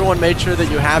meantime, everyone make sure that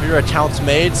you have your accounts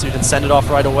made so you can send it off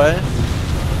right away.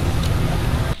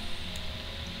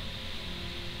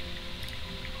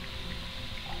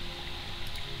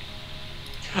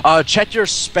 Check your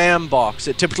spam box.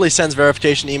 It typically sends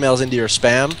verification emails into your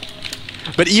spam.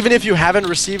 But even if you haven't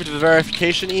received the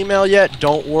verification email yet,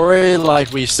 don't worry,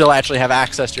 like we still actually have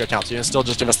access to your account, so you can still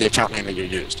just give us the account name that you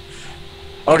used.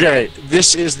 Okay,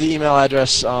 this is the email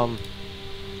address. Oh,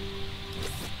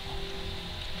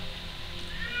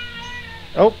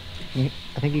 I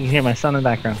think you can hear my son in the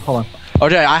background. Hold on.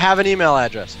 Okay, I have an email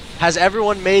address. Has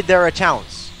everyone made their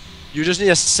accounts? You just need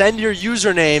to send your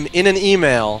username in an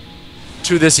email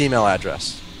to this email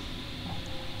address.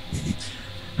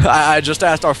 I just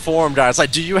asked our forum guys,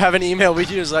 like, do you have an email we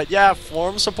use? Like, yeah,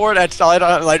 forum support at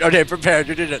like, okay, prepared.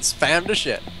 You did it. Spam to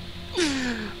shit.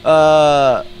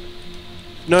 No.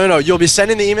 You'll be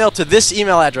sending the email to this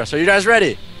email address. Are you guys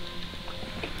ready?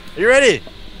 Are you ready?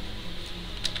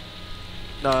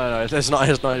 No, it's not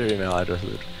your email address,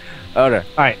 Luke. Okay.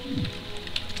 Alright.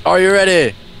 Are you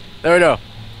ready? There we go.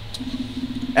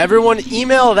 Everyone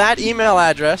email that email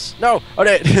address. No,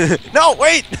 okay. No,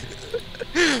 wait!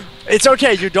 It's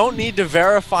okay. You don't need to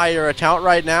verify your account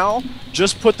right now.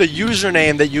 Just put the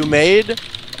username that you made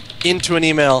into an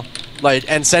email,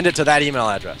 and send it to that email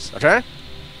address. Okay?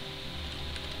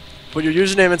 Put your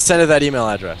username and send it to that email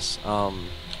address.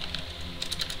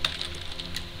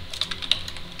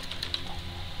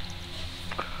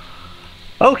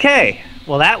 Okay.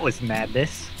 Well, that was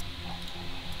madness.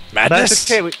 Madness.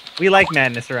 That's okay. We like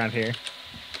madness around here.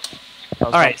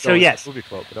 All right. So yes.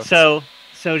 So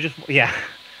just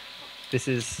This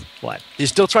is what? He's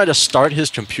still trying to start his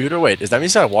computer. Wait, does that mean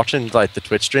he's not watching the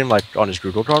Twitch stream on his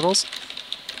Google goggles?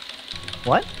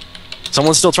 What?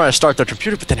 Someone's still trying to start their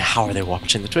computer, but then how are they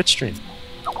watching the Twitch stream?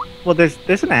 Well,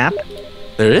 there's an app.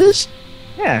 There is?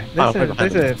 Yeah, there's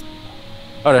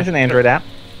an Android app.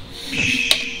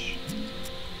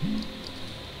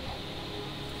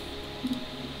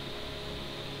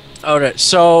 Alright,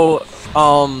 so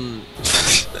now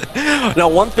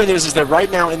one thing is that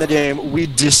right now in the game we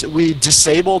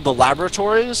disabled the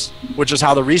laboratories, which is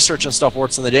how the research and stuff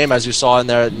works in the game. As you saw in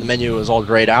there, the menu is all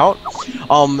grayed out.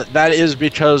 That is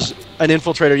because an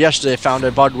infiltrator yesterday found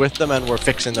a bug with them, and we're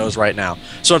fixing those right now.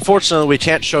 So unfortunately, we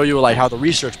can't show you how the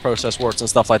research process works and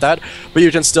stuff like that, but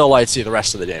you can still see the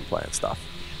rest of the gameplay and stuff.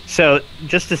 So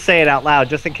just to say it out loud,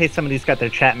 just in case somebody's got their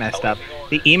chat messed up,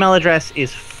 the email address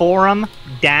is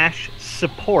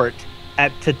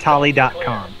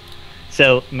forum-support@tatali.com.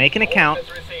 So make an account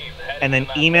and then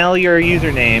email your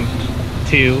username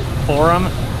to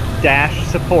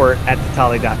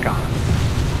forum-support@tatali.com.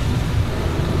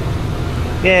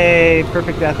 Yay!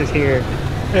 Perfect Death is here.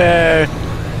 Yay!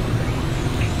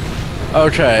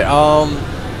 Okay,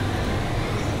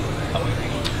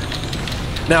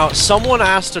 now, someone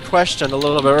asked a question a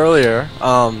little bit earlier,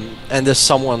 and this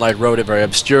someone wrote it very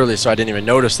obscurely, so I didn't even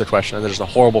notice the question, and they're just a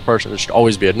horrible person that should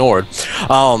always be ignored. They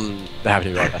happen to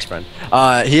be my best friend.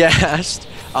 He asked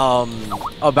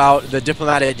about the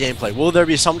diplomatic gameplay. Will there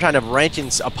be some kind of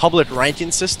a public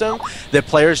ranking system that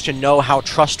players can know how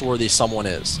trustworthy someone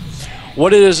is?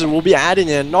 What it is, we'll be adding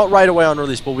in, not right away on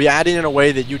release, but we'll be adding in a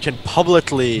way that you can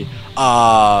publicly,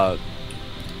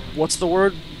 what's the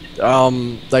word?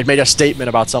 Make a statement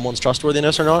about someone's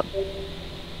trustworthiness or not.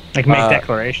 Make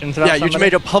declarations about somebody? You can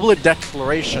make a public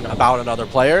declaration about another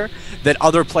player that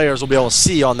other players will be able to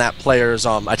see on that player's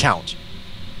account.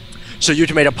 So you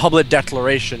can make a public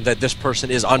declaration that this person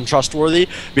is untrustworthy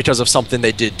because of something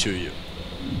they did to you.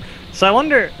 So I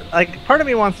wonder, part of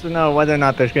me wants to know whether or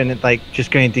not there's going to, just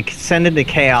going to descend into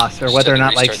chaos, or whether or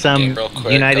not, some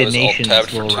United Nations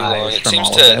will rise from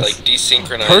all of this.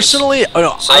 Desynchronize. Personally,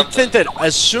 I think that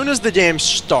as soon as the game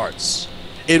starts,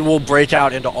 it will break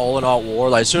out into all-in-out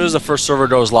war. As soon as the first server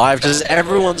goes live, because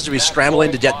everyone's to be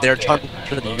scrambling to get their chunk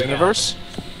to the universe.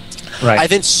 Right. I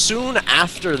think soon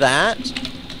after that,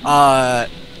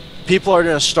 people are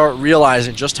going to start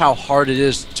realizing just how hard it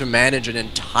is to manage an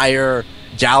entire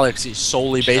galaxy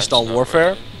solely based on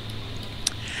warfare.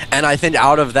 And I think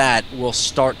out of that will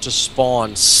start to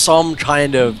spawn some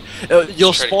kind of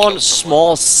you'll spawn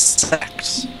small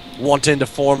sects wanting to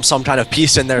form some kind of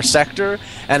peace in their sector,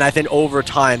 and I think over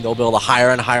time they'll build a higher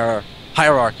and higher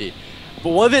hierarchy.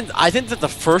 But I think that the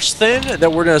first thing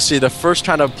that we're going to see, the first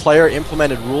kind of player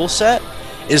implemented rule set,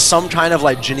 is some kind of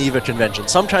Geneva Convention,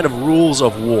 some kind of rules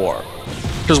of war.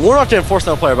 Because we're not going to enforce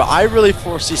that on a player, but I really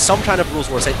foresee some kind of rules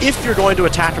where say, if you're going to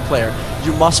attack a player,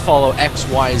 you must follow X,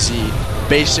 Y, Z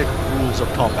basic rules of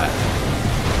combat.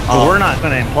 But we're not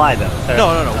going to imply those.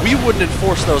 No. We wouldn't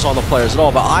enforce those on the players at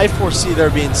all, but I foresee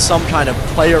there being some kind of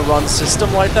player-run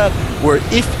system like that, where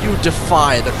if you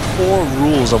defy the core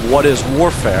rules of what is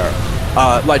warfare,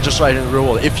 just right in the real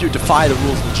world, if you defy the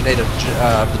rules of the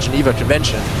Geneva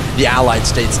Convention, the Allied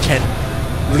states can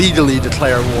legally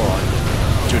declare war on you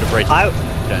due to breaking the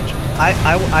convention. I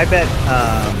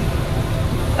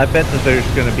bet that there's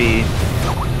going to be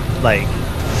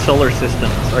solar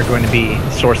systems are going to be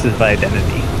sources of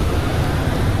identity.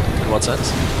 In what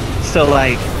sense? So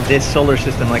this solar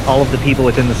system, all of the people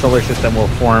within the solar system will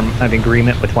form an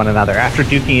agreement with one another. After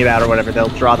duking it out or whatever, they'll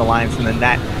draw the lines, and then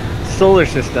that solar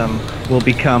system will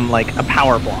become a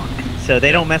power block. So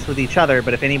they don't mess with each other,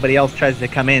 but if anybody else tries to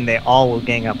come in, they all will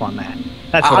gang up on that.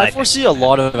 That's what I foresee a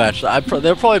lot of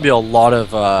there'll probably be a lot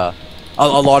of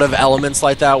elements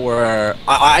like that where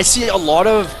I see a lot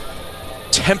of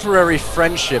temporary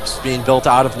friendships being built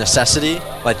out of necessity,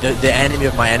 the enemy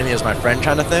of my enemy is my friend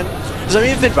kind of thing. Because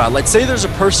think about it, say there's a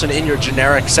person in your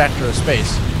generic sector of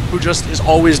space who just is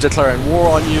always declaring war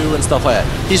on you and stuff like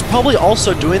that. He's probably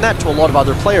also doing that to a lot of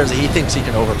other players that he thinks he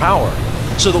can overpower.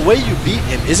 So the way you beat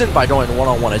him isn't by going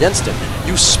one-on-one against him.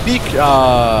 You speak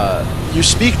you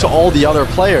speak to all the other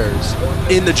players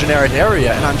in the generic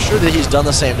area, and I'm sure that he's done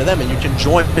the same to them, and you can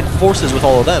join forces with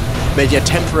all of them, make a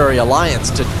temporary alliance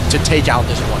to take out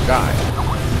this one guy.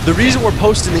 The reason we're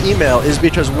posting the email is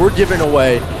because we're giving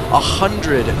away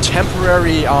 100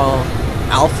 temporary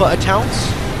alpha accounts.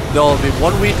 They'll be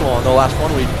 1 week long, they'll last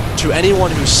 1 week, to anyone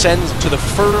who sends, to the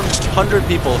first 100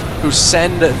 people who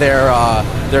send their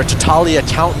Tatali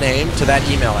account name to that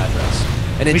email address.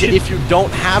 And if you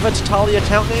don't have a Tatali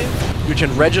account name, you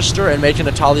can register and make a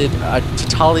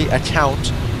Tatali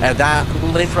account at that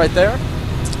link right there.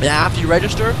 And after you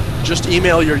register, just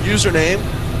email your username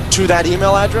to that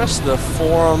email address, the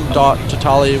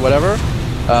forum.tatali whatever,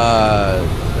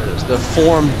 the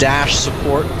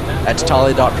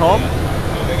forum-support@tatali.com,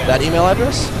 that email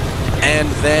address. And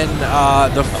then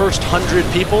the first 100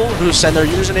 people who send their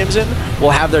usernames in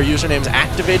will have their usernames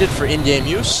activated for in-game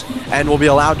use, and will be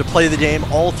allowed to play the game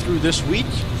all through this week.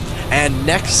 And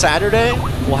next Saturday,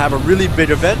 we'll have a really big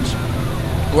event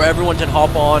where everyone can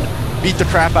hop on, beat the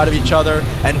crap out of each other,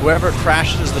 and whoever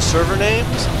crashes the server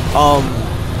names,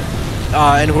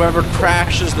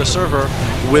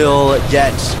 will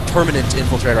get permanent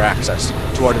infiltrator access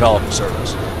to our development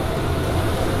servers.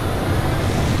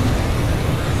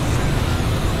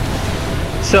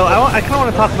 So I kind of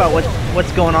want to talk about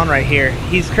what's going on right here.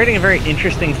 He's creating a very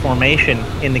interesting formation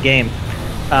in the game.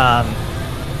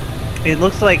 It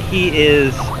looks like he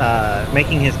is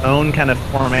making his own kind of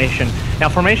formation. Now,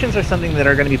 formations are something that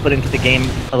are going to be put into the game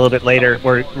a little bit later,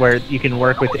 where you can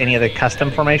work with any of the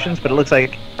custom formations. But it looks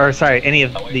like, or sorry, any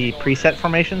of the preset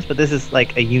formations. But this is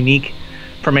like a unique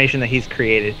formation that he's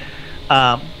created.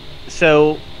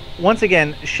 So once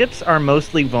again, ships are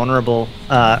mostly vulnerable,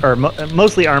 or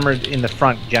mostly armored in the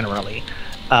front generally,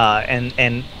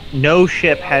 and no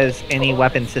ship has any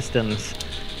weapon systems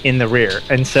in the rear.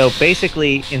 And so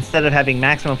basically, instead of having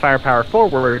maximum firepower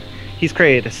forward, he's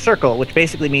created a circle, which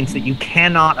basically means that you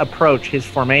cannot approach his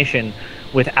formation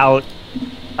without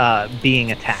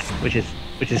being attacked, which is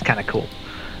kind of cool.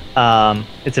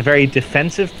 It's a very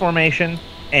defensive formation.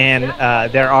 And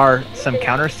there are some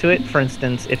counters to it. For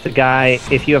instance, if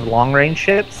you have long-range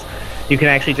ships, you can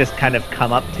actually just kind of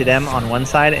come up to them on one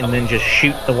side and then just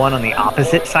shoot the one on the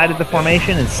opposite side of the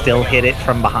formation and still hit it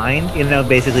from behind. You know,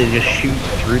 basically just shoot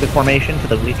through the formation to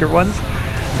the weaker ones.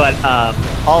 But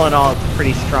all in all, it's a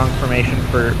pretty strong formation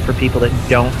for people that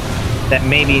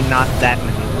maybe not that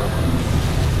maneuverable.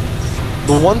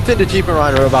 The one thing to keep in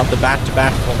mind about the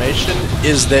back-to-back formation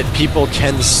is that people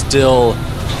can still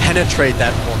penetrate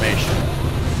that formation.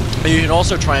 And you can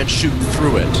also try and shoot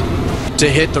through it to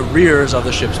hit the rears of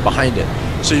the ships behind it.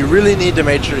 So you really need to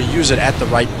make sure to use it at the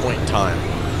right point in time.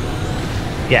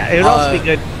 Yeah, it would also be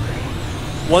good.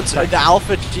 Once the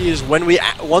alpha key is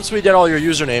once we get all your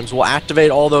usernames, we'll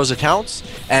activate all those accounts,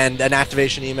 and an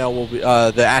activation email will be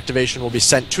the activation will be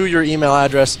sent to your email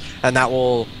address, and that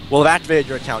will have activated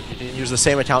your account. You can use the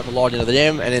same account to log into the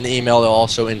game, and in the email they'll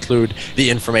also include the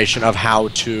information of how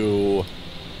to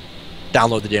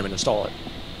download the game and install it.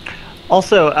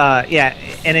 Also, yeah,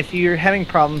 and if you're having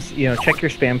problems, you know, check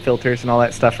your spam filters and all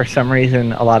that stuff. For some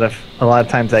reason, a lot of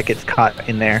times that gets caught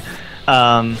in there.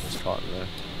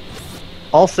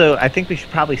 Also, I think we should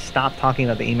probably stop talking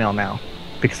about the email now,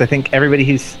 because I think everybody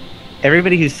who's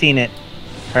seen it,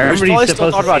 or everybody's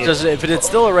supposed to see it. If it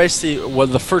still erase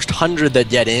the first 100 that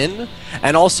get in,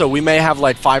 and also we may have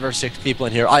like 5 or 6 people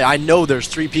in here. I know there's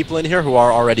 3 people in here who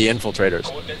are already infiltrators.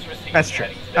 That's true.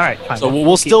 All right, fine. So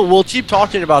we'll keep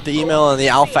talking about the email and the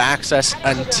alpha access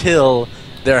until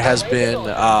there has been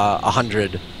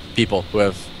 100 people who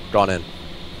have gone in.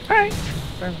 All right.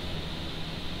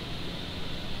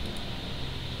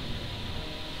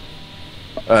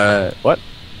 What?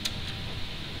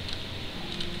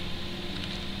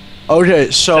 Okay,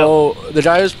 so the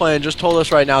guy who's playing just told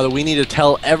us right now that we need to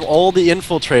tell all the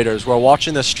infiltrators who are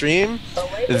watching the stream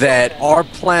that our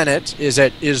planet is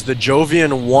the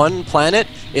Jovian 1 planet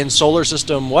in solar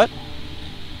system what?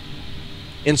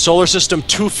 In solar system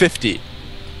 250.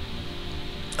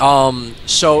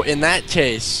 So in that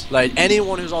case, like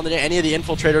anyone who's on any of the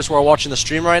infiltrators who are watching the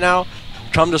stream right now,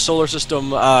 come to solar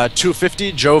system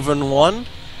 250 Jovian 1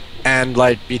 and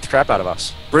like beat the crap out of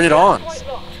us. Bring it on.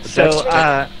 So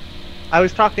I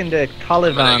was talking to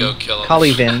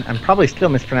Kalivin, I'm probably still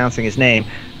mispronouncing his name,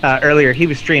 earlier. He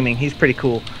was streaming. He's pretty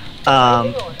cool.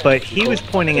 But he was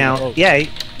pointing out, yeah,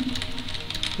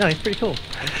 no, he's pretty cool.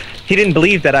 He didn't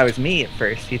believe that I was me at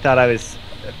first. He thought I was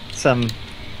some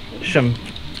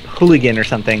hooligan or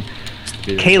something.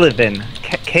 Calvin.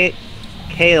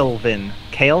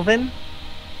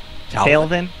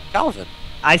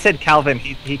 I said Calvin.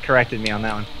 He corrected me on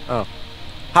that one. Oh.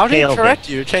 How did he correct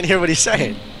you? Can't hear what he's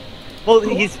saying. Well,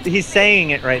 he's saying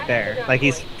it right there. Like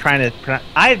he's trying to.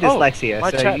 I have dyslexia,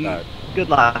 my so chat died. good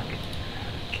luck.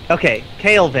 Okay,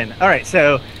 Kaelvin. All right,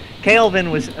 so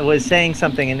Kaelvin was saying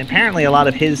something, and apparently a lot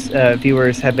of his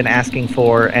viewers have been asking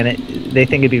for, and they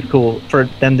think it'd be cool for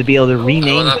them to be able to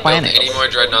rename planets. Any more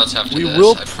dreadnoughts after We this,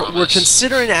 will. I We're promise.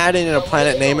 considering adding in a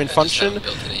planet naming function. haven't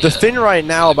built any The yet. thing right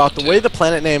now about the way the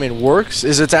planet naming works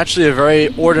is it's actually a very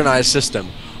organized system,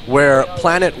 where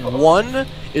Planet 1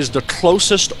 is the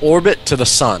closest orbit to the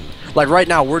Sun. Like right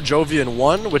now, we're Jovian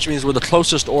 1, which means we're the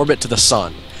closest orbit to the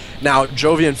Sun. Now,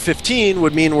 Jovian 15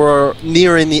 would mean we're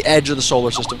nearing the edge of the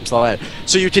solar system.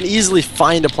 So you can easily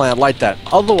find a planet like that.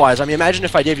 Otherwise, I mean, imagine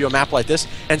if I gave you a map like this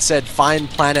and said, find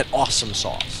planet awesome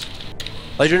sauce.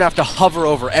 Like, you're going to have to hover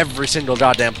over every single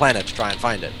goddamn planet to try and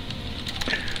find it.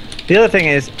 The other thing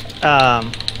is,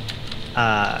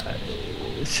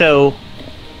 so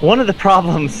one of the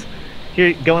problems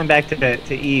here, going back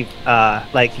to Eve,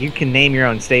 like you can name your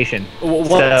own station. Well,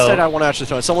 one thing I want to actually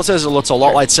throw in. Someone says it looks a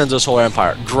lot like Sins of the Solar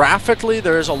Empire. Graphically,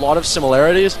 there's a lot of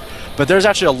similarities, but there's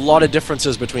actually a lot of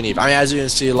differences between Eve. I mean, as you can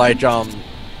see, like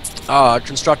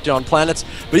constructed on planets,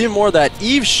 but even more that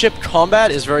Eve's ship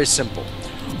combat is very simple.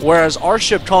 Whereas our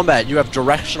ship combat, you have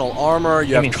directional armor,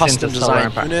 you have custom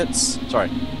designed units. Sorry,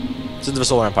 Sins of the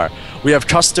Solar Empire. We have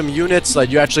custom units,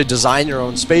 like you actually design your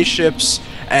own spaceships,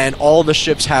 and all the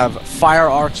ships have fire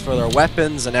arcs for their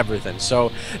weapons and everything.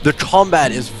 So the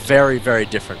combat is very, very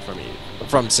different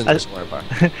from Sins of the Solar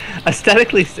Empire.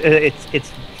 Aesthetically,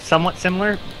 it's somewhat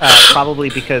similar, probably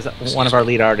because one of our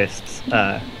lead artists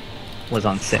was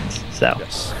on Sins. So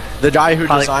yes. The guy who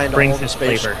designed all the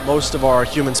flavor. most of our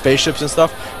human spaceships and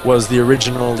stuff was the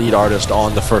original lead artist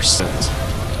on the first Sins.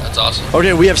 That's awesome.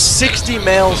 Okay, we have 60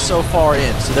 males so far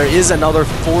in, so there is another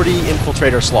 40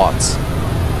 infiltrator slots.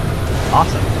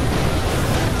 Awesome.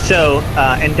 So,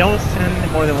 and don't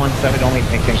send more than one, so that would only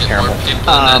make things terrible. More people in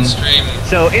that stream.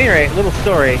 So, anyway, little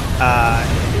story.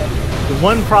 The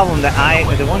one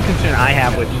concern I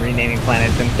have with renaming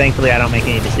planets, and thankfully I don't make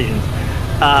any decisions,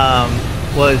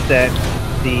 was that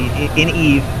in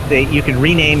Eve, you can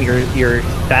rename your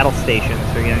battle stations,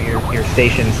 or your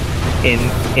stations in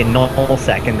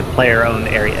nullsec, in the player-owned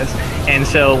areas. And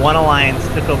so one alliance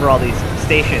took over all these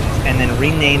stations and then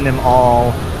renamed them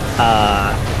all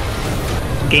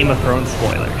Game of Thrones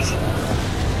spoilers.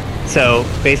 So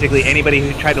basically, anybody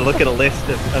who tried to look at a list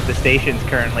of the stations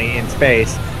currently in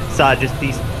space saw just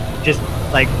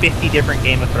like 50 different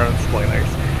Game of Thrones spoilers.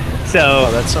 So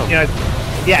that's so.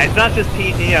 Yeah, it's not just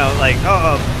like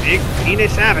Big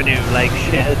Penis Avenue, like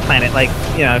shit planet. Like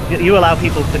you allow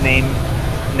people to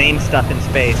name stuff in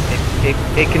space,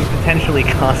 it can potentially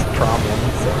cause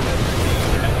problems.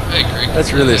 I agree.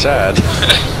 That's really sad.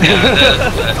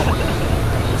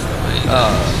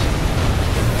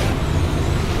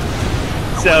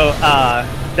 So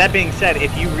that being said,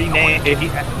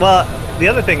 the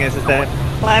other thing is that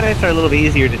planets are a little bit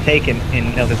easier to take in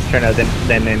Novus Aeterno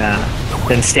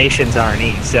than stations are in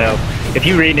Eve. So if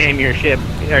you rename your ship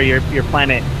or your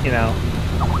planet,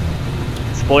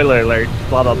 spoiler alert,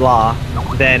 blah blah blah,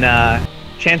 then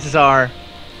chances are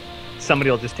somebody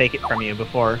will just take it from you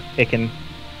before it can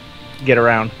get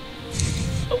around.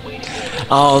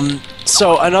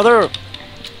 So another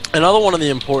one of the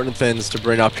important things to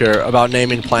bring up here about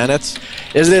naming planets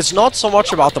is that it's not so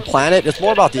much about the planet, it's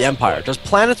more about the Empire. Because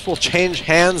planets will change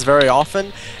hands very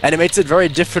often, and it makes it very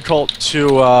difficult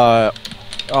to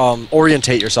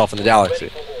orientate yourself in the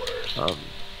galaxy.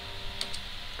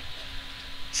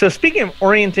 So speaking of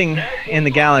orienting in the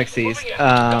galaxies,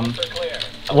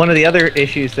 one of the other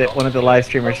issues that one of the live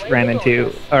streamers ran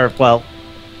into,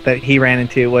 that he ran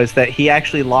into, was that he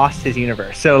actually lost his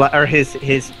universe. So, or his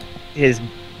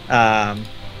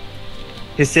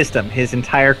system, his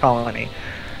entire colony.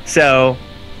 So,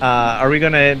 are we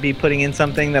going to be putting in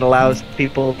something that allows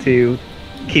people to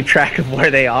keep track of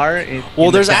where they are? Well,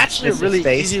 there's actually a really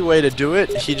easy way to do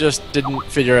it. He just didn't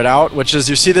figure it out, which is,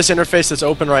 you see this interface that's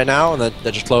open right now, and that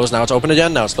just closed, now it's open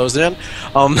again, now it's closed again.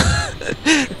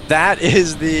 That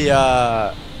is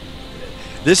the...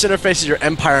 This interface is your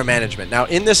Empire management. Now,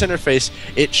 in this interface,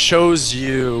 it shows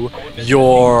you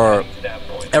your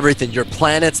everything, your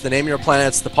planets, the name of your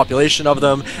planets, the population of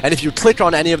them, and if you click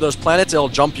on any of those planets, it'll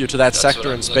jump you to that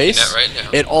sector in space. Right now.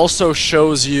 It also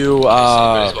shows you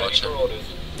like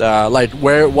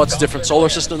what's different solar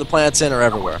system the planet's in, or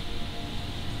everywhere.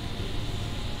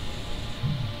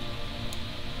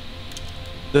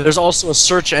 There's also a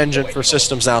search engine for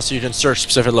systems now, so you can search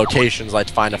specific locations, like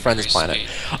to find a friend's planet.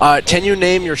 Can you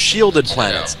name your shielded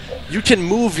planets? You can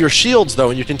move your shields, though,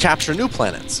 and you can capture new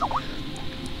planets.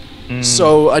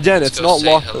 So, again, it's not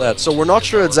locked to that. So we're not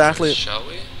sure exactly... Shall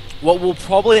we? what we'll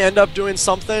probably end up doing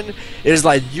something is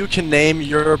like you can name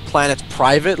your planets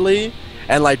privately,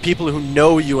 and like people who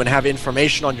know you and have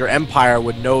information on your empire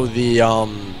would know the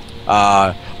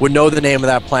name of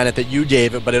that planet that you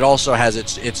gave it, but it also has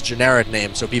its generic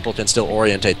name, so people can still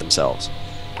orientate themselves.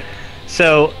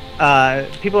 So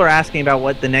people are asking about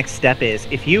what the next step is.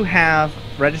 If you have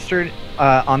registered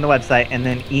on the website and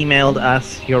then emailed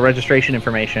us your registration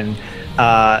information,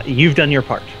 you've done your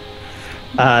part.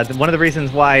 One of the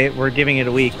reasons why we're giving it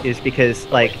a week is because,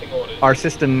 like, our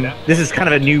system, this is kind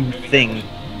of a new thing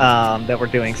that we're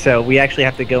doing, so we actually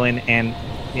have to go in and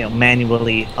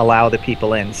manually allow the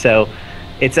people in. So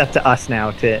it's up to us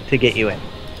now to get you in.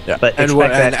 Yeah, but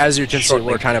and as you can see,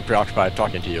 we're kind of preoccupied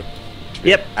talking to you.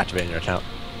 Yep. Activating your account.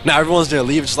 Now everyone's gonna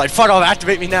leave. It's just like, fuck off,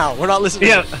 activate me now. We're not listening.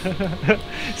 Yeah.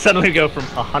 Suddenly we go from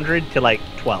 100 to like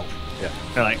 12. Yeah.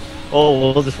 They're like,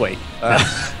 oh, we'll just wait.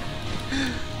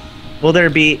 Will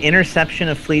there be interception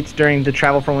of fleets during the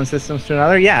travel from one system to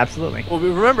another? Yeah, absolutely. Well,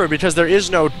 remember, because there is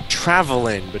no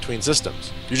traveling between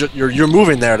systems. You're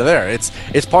moving there to there.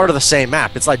 It's part of the same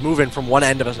map. It's like moving from one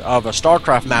end of a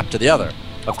StarCraft map to the other.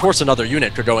 Of course, another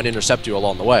unit could go and intercept you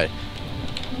along the way.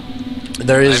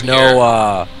 There is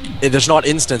there's not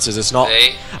instances. It's not.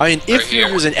 I mean, if you're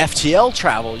using FTL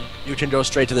travel, you can go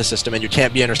straight to the system and you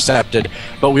can't be intercepted.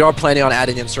 But we are planning on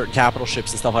adding in certain capital ships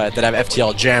and stuff like that have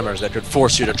FTL jammers that could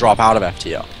force you to drop out of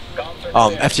FTL.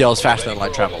 FTL is faster than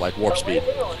light travel, like warp speed.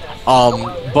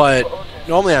 But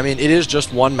normally, I mean, it is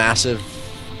just one massive,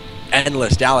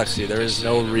 endless galaxy. There is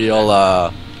no real.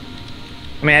 I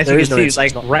mean, as you can see,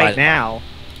 like right now.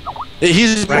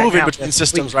 He's moving between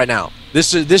systems right now.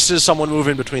 This is someone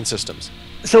moving between systems.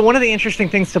 So one of the interesting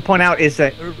things to point out is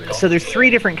that there's 3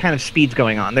 different kind of speeds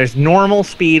going on. There's normal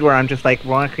speed, where I'm just like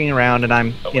walking around and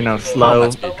I'm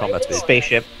slow combat speed.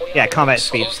 Spaceship. Yeah, combat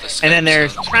speed. And then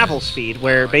there's travel speed,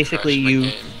 where basically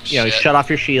you shut off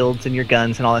your shields and your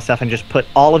guns and all that stuff and just put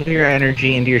all of your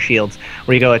energy into your shields,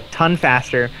 where you go a ton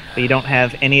faster, but you don't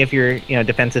have any of your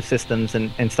defensive systems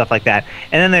and stuff like that.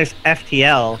 And then there's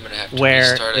FTL,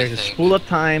 where there's a spool up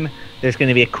time, there's going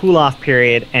to be a cool off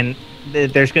period, and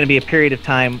there's going to be a period of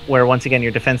time where once again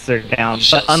your defenses are down.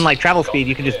 But unlike travel speed,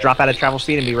 you can just drop out of travel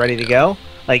speed and be ready to go.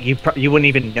 Like you wouldn't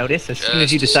even notice. As soon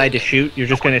as you decide to shoot, you're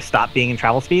just going to stop being in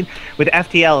travel speed. With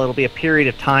FTL, it'll be a period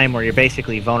of time where you're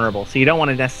basically vulnerable. So you don't want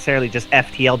to necessarily just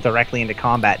FTL directly into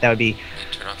combat. That would be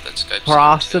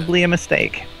possibly a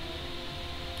mistake.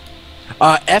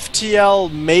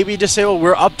 FTL maybe disabled.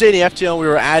 We're updating FTL. We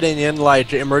were adding in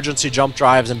like emergency jump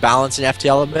drives and balancing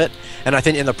FTL a bit. And I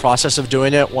think in the process of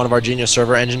doing it, one of our Genius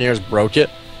server engineers broke it.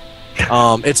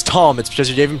 It's Tom. It's because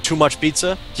you gave him too much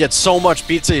pizza. He had so much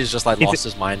pizza, he's just like lost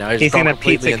his mind now. He's in a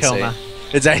pizza coma.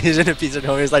 Exactly, he's in a pizza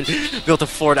coma. He's like built a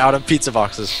fort out of pizza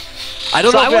boxes. I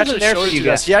don't know if we actually showed you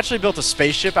guys. He actually built a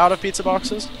spaceship out of pizza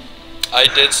boxes. I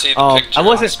did see the picture.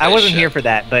 I wasn't here for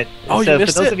that, but so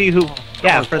for those of you who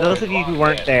those of you who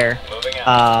weren't there,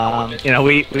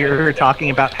 we were talking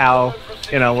about how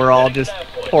we're all just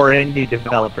poor indie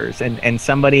developers, and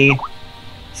somebody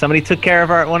took care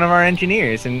of one of our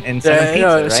engineers and sent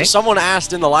pizza, right? So someone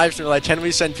asked in the live stream, like, can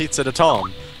we send pizza to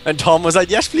Tom? And Tom was like,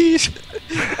 yes, please.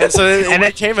 And so it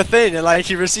became a thing, and like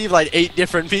he received like 8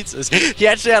 different pizzas. He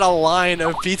actually had a line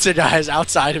of pizza guys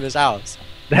outside of his house.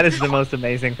 That is the most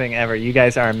amazing thing ever. You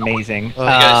guys are amazing. Well,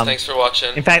 guys, thanks for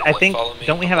watching. In fact, I think,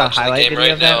 don't we have a highlight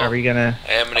video of that? Are we gonna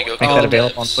go make that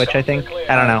available on Twitch, I think?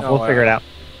 I don't know. We'll figure it out.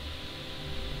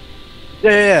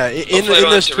 Yeah. In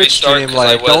this Twitch stream,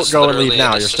 like, don't go and leave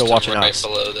now. You're still watching us.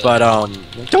 But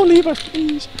don't leave us,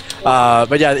 please.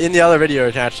 But yeah, in the other video,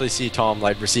 you can actually see Tom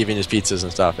like receiving his pizzas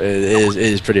and stuff. It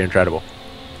is pretty incredible.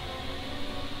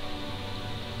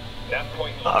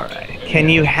 All right. Can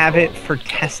you have it for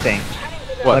testing?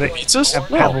 What, pizzas?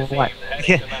 No. What?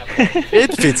 Yeah.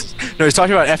 It's pizzas. No, he's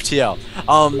talking about FTL.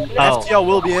 FTL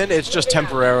will be in. It's just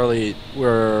temporarily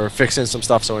we're fixing some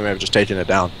stuff, so we may have just taken it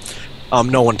down.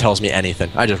 No one tells me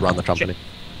anything. I just run the company.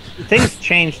 Things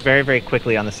changed very, very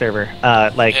quickly on the server.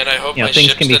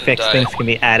 Things can be fixed, things can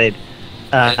be added.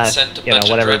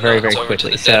 Whatever, very, very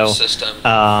quickly. So,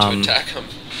 to attack them.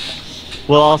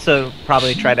 We'll also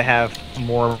probably try to have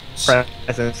more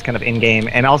presence kind of in-game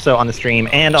and also on the stream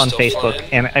and on Facebook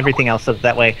and everything else so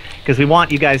that way, because we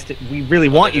really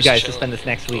want you guys to spend this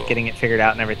next week getting it figured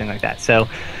out and everything like that. So,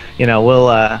 we'll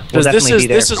definitely be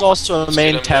there. This is also a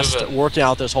main test working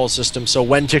out this whole system, so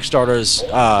when Kickstarter is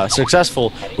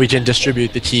successful, we can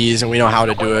distribute the keys and we know how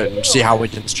to do it and see how we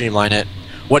can streamline it,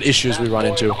 what issues we run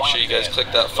into. Make sure you guys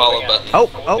click that follow button.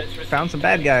 Oh, found some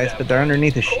bad guys, but they're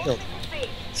underneath a shield.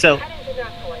 So...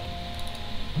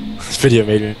 This video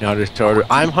made me hungry.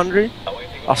 I'm hungry.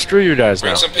 I'll screw you guys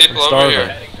now. Bring some people over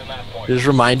here. You just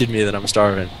reminded me that I'm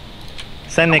starving.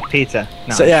 Send Nick pizza.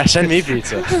 No. So, yeah, send me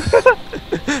pizza.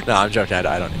 No, I'm joking.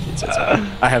 I don't need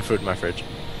pizza. I have food in my fridge.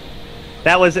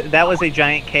 That was a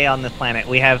giant K on the planet.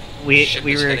 We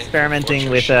were experimenting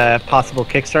with possible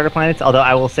Kickstarter planets. Although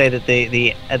I will say that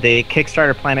the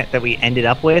Kickstarter planet that we ended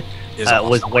up with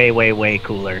was way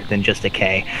cooler than just a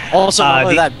K. Also, not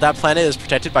only that planet is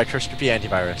protected by Crispy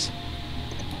antivirus.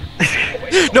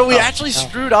 No, we actually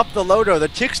screwed up the logo. The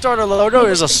Kickstarter logo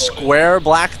is a square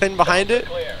black thing behind it,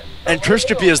 and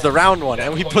Crispy is the round one,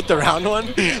 and we put the round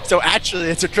one. So actually,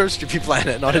 it's a Crispy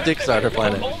planet, not a Kickstarter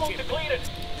planet.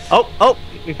 Oh,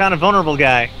 we found a vulnerable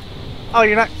guy. Oh,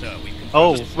 you're not...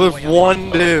 Oh, with one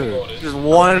dude. Just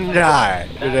one guy.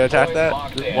 Did they attack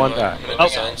that? Just one guy. I'm gonna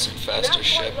design some faster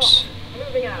ships.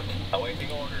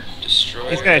 Destroy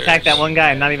he's gonna attack that one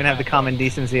guy and not even have the common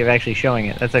decency of actually showing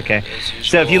it. That's okay.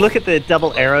 So if you look at the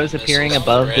double arrows appearing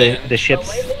above the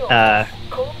ship's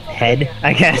head,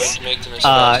 I guess,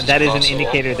 that is an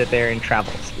indicator that they're in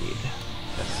travel speed.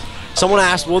 Someone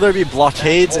asked, will there be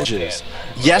blockades and edges?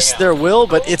 Yes, there will,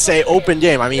 but it's a open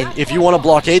game. I mean, if you want to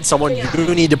blockade someone,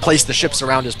 you need to place the ships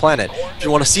around his planet. If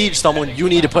you want to siege someone, you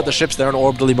need to put the ships there and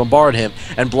orbitally bombard him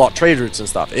and block trade routes and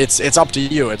stuff. It's up to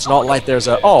you. It's not like there's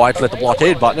a, oh, I click the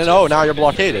blockade button and oh, now you're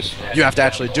blockaded. You have to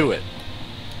actually do it.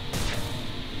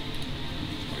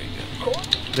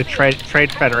 The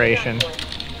Trade Federation.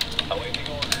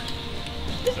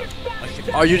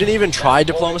 Oh, you didn't even try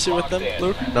diplomacy with them,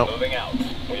 Luke? No.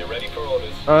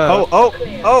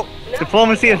 Oh!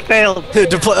 Diplomacy has failed.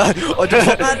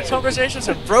 Diplomatic conversations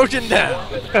have broken down.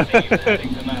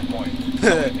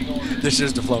 This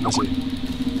is diplomacy.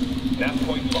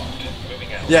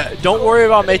 Yeah, don't worry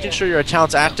about making sure your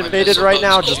account's activated right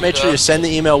now. Just make sure you send the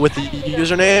email with the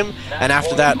username, and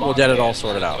after that, we'll get it all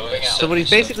sorted out. So what he's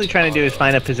basically trying to do is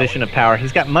find a position of power.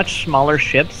 He's got much smaller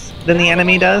ships than the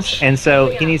enemy does, and so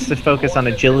he needs to focus on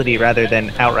agility rather than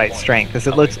outright strength. As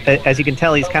it looks, as you can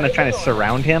tell, he's kind of trying to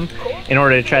surround him in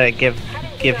order to try to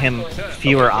give him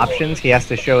fewer options. He has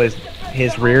to show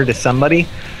his rear to somebody.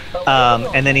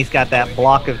 And then he's got that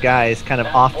block of guys kind of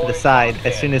off to the side.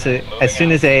 As soon as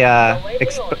a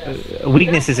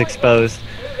weakness is exposed,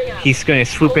 he's going to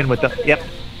swoop in with the. Yep,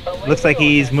 looks like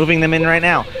he's moving them in right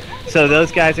now. So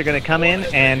those guys are going to come in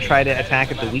and try to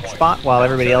attack at the weak spot while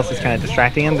everybody else is kind of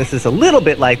distracting him. This is a little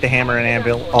bit like the hammer and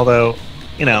anvil, although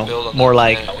more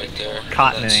like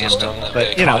cotton and anvil.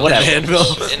 But whatever. Anvil.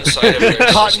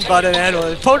 Cotton bud and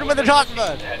anvil. Poke him with the cotton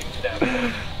bud.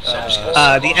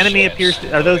 The enemy appears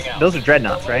to, are those are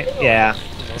dreadnoughts, right? Yeah.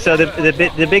 So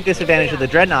the big disadvantage of the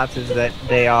dreadnoughts is that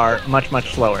they are much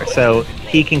slower. So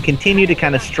he can continue to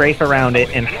kind of strafe around it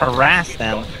and harass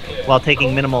them while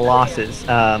taking minimal losses.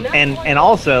 And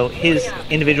also his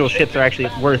individual ships are actually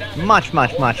worth much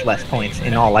less points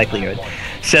in all likelihood.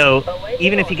 So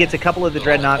even if he gets a couple of the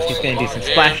dreadnoughts, he's going to do some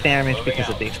splash damage because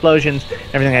of the explosions,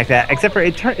 everything like that. Except for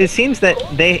it seems that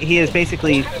he is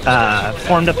basically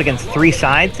formed up against 3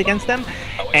 sides against them,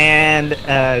 and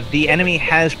the enemy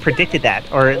has predicted that,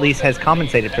 or at least has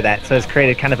compensated for that. So it's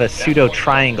created kind of a pseudo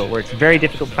triangle where it's very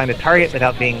difficult to find a target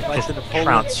without being just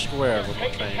trounced.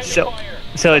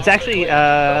 So it's actually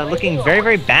looking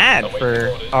very bad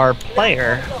for our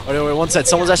player. Wait, one sec.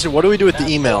 Someone's asking, what do we do with the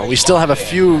email? We still have a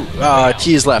few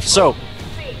keys left. So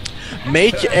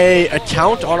make a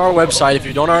account on our website if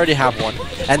you don't already have one,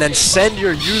 and then send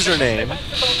your username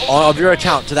of your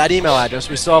account to that email address.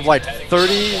 We still have like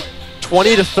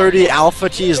 20 to 30 alpha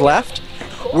keys left.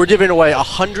 We're giving away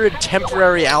 100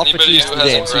 temporary alpha keys to the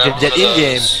game, so you can get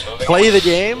in-game, play the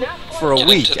game for a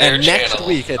week, and next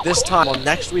week, at this time, on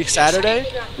next week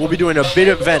Saturday, we'll be doing a big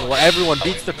event where everyone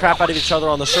beats the crap out of each other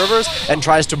on the servers and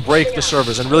tries to break the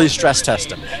servers and really stress test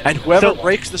them. And whoever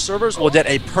breaks the servers will get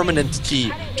a permanent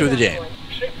key to the game.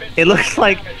 It looks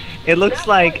like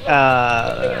our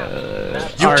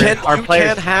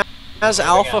players can have as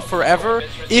alpha forever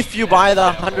if you buy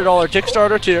the $100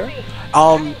 Kickstarter tier.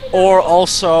 Or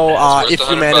also if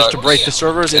you manage to break the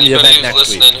servers in the event next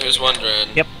week. Who's wondering?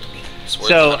 Yep.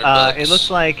 So it looks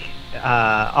like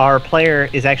our player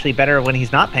is actually better when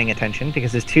he's not paying attention,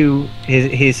 because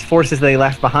his forces they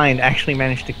left behind actually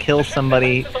managed to kill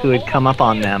somebody who had come up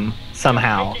on them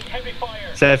somehow.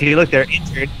 So if you look, they're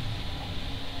injured.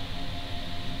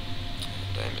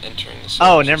 I'm entering the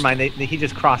oh, never mind. He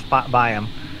just crossed by him.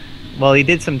 Well, he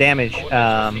did some damage,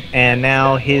 and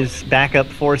now his backup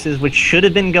forces, which should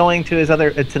have been going to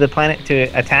the planet to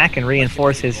attack and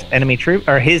reinforce his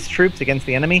troops against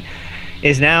the enemy,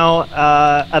 is now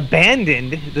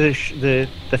abandoned the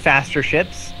faster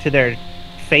ships to their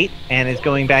fate and is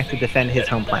going back to defend his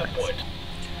home planet.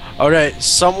 Okay,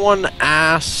 someone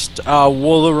asked,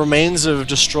 will the remains of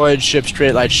destroyed ships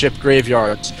create like ship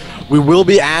graveyards? We will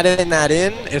be adding that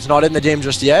in. It's not in the game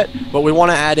just yet, but we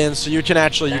want to add in so you can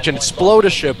explode a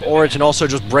ship, or it can also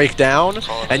just break down,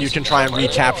 and you can try and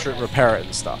recapture it and repair it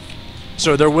and stuff.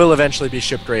 So there will eventually be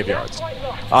ship graveyards.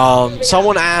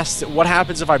 Someone asked, what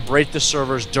happens if I break the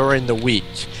servers during the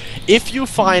week? If you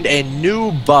find a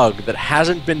new bug that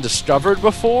hasn't been discovered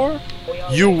before,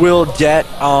 you will get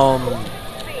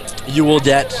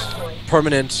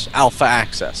permanent alpha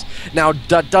access. Now,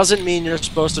 that doesn't mean you're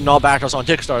supposed to not back us on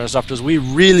Kickstarter and stuff, because we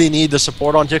really need the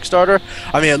support on Kickstarter.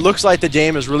 I mean, it looks like the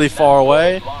game is really far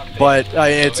away, but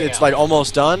it's like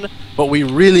almost done. But we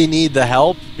really need the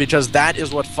help, because that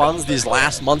is what funds these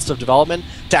last months of development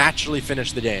to actually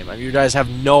finish the game. I mean, you guys have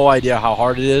no idea how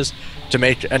hard it is to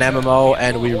make an MMO,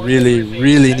 and we really,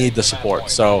 really need the support.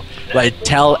 So, like,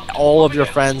 tell all of your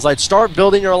friends, like, start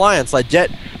building your alliance. Like, get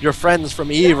your friends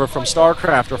from EVE or from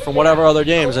StarCraft or from whatever other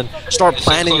games, and start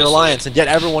planning your alliance and get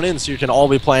everyone in so you can all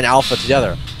be playing alpha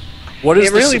together. What is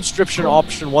the subscription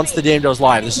option once the game goes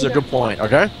live? This is a good point,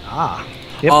 okay?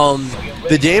 Yep.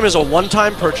 The game is a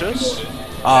one-time purchase.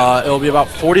 It'll be about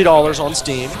 $40 on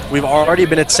Steam. We've already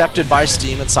been accepted by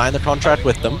Steam and signed the contract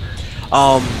with them.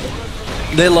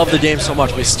 They love the game so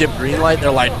much, we skipped greenlight.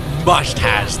 They're like, must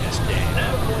has this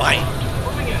game. Mine.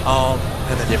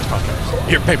 And then gave us contracts.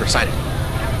 Here, paper, sign it.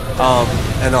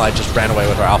 And then I just ran away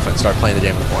with our alpha and started playing the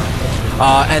game in the morning.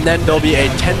 And then there'll be a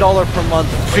 $10 per month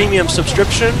premium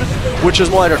subscription, which is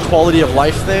more like a quality of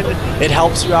life thing. It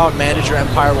helps you out manage your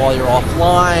empire while you're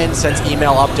offline, sends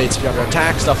email updates if you're under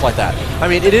attack, stuff like that. I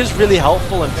mean, it is really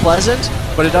helpful and pleasant,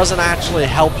 but it doesn't actually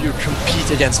help you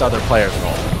compete against other players at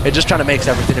all. It just kind of makes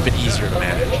everything a bit easier to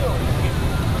manage.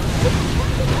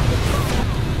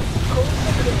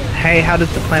 Hey, how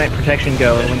does the planet protection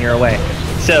go when you're away?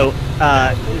 So,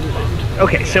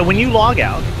 okay, so when you log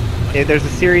out, there's a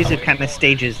series of kind of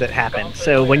stages that happen.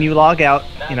 So when you log out,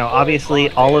 you know, obviously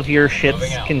all of your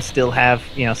ships can still have,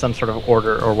 you know, some sort of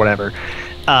order or whatever.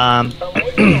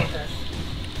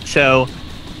 So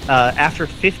after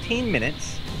 15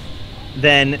 minutes,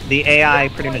 then the AI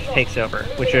pretty much takes over,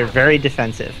 which are very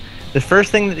defensive. The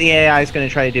first thing that the AI is going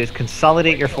to try to do is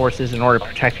consolidate your forces in order to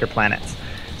protect your planets.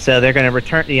 So they're going to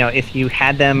return, you know, if you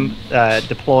had them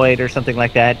deployed or something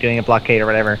like that, doing a blockade or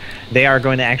whatever, they are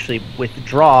going to actually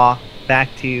withdraw back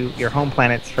to your home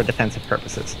planets for defensive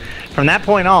purposes. From that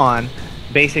point on,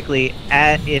 basically,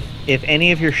 if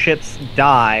any of your ships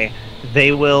die,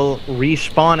 they will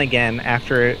respawn again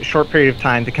after a short period of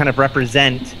time to kind of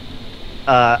represent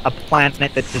a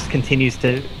planet that just continues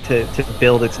to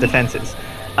build its defenses.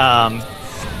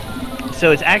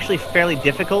 So it's actually fairly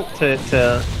difficult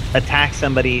to attack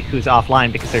somebody who's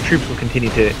offline because their troops will continue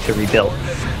to rebuild.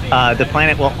 The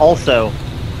planet will also,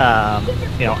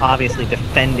 you know, obviously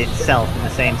defend itself in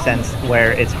the same sense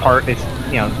where it's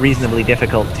you know, reasonably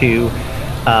difficult to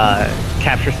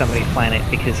capture somebody's planet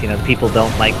because, you know, people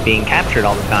don't like being captured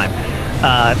all the time.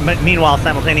 But meanwhile,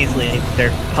 simultaneously,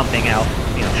 they're pumping out,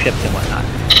 you know, ships and whatnot.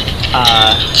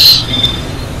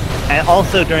 And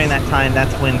also during that time,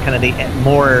 that's when kind of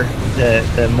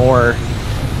the more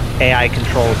AI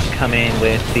controls come in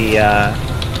with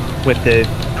the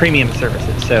premium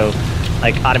services. So,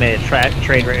 like automated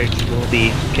trade rates will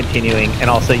be continuing, and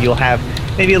also you'll have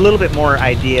maybe a little bit more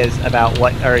ideas about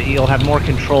or you'll have more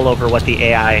control over what the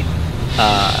AI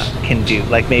can do.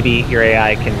 Like maybe your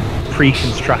AI can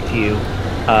pre-construct you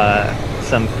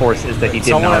some forces that you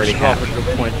didn't already have. Someone actually brought up a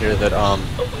good point here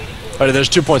that there's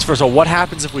 2 points. First of all, what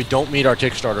happens if we don't meet our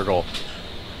Kickstarter goal?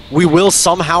 We will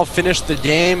somehow finish the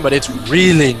game, but it's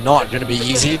really not going to be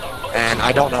easy, and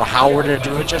I don't know how we're going to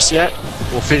do it just yet.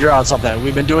 We'll figure out something.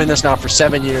 We've been doing this now for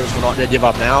 7 years. We're not going to give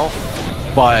up now,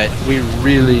 but we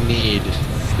really need...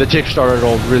 The Kickstarter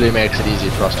goal really makes it easy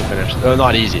for us to finish.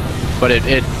 Not easy, but it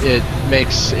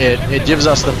gives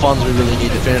us the funds we really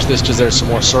need to finish this, because there's some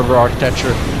more server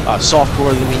architecture,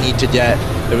 software that we need to get,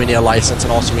 that we need a license,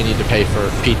 and also we need to pay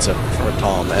for pizza for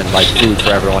Tom and like food for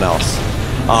everyone else.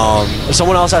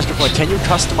 Someone else asked a point, can you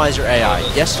customize your AI?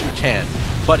 Yes, you can.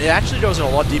 But it actually goes in a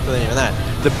lot deeper than even that.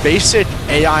 The basic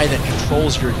AI that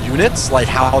controls your units, like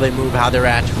how they move, how they're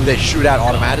at, who they shoot at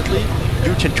automatically,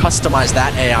 you can customize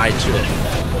that AI too.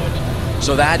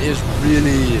 So that's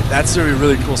a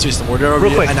really cool system. We're going to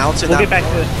be announcing that.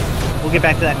 We'll get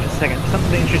back to that in just a second.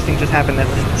 Something interesting just happened.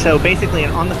 So basically,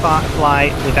 on the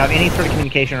fly, without any sort of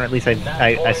communication, or at least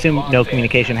I assume no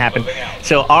communication happened.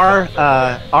 So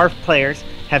our players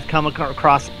have come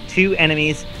across two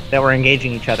enemies that were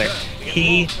engaging each other.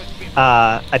 He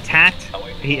attacked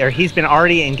he's been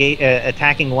already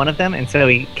attacking one of them, and so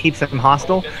he keeps them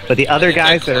hostile. But the other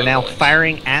guys that are now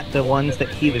firing at the ones that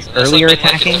he was earlier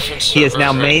attacking, he has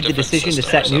now made the decision to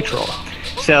set neutral.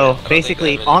 So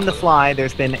basically, on the fly,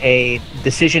 there's been a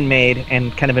decision made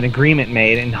and kind of an agreement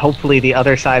made, and hopefully the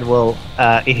other side will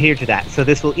adhere to that. So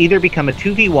this will either become a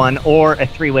 2v1 or a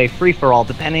 3-way free-for-all,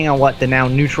 depending on what the now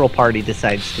neutral party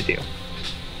decides to do.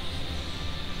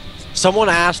 Someone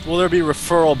asked, will there be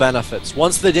referral benefits?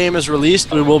 Once the game is released,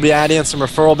 we will be adding some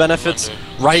referral benefits.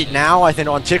 Right now, I think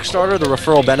on Kickstarter, the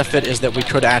referral benefit is that we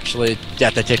could actually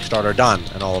get the Kickstarter done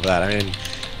and all of that. I mean,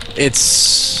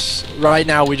 it's... Right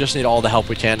now, we just need all the help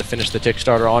we can to finish the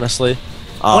Kickstarter, honestly.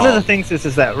 One of the things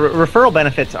is that referral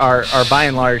benefits are by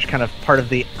and large kind of part of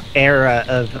the era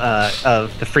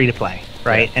of the free-to-play,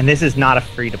 right? Yeah. And this is not a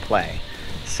free-to-play.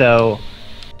 So...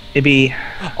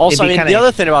 Also, I mean, the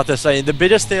other thing about this, I mean, the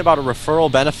biggest thing about a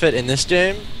referral benefit in this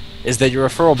game is that your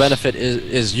referral benefit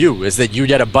is that you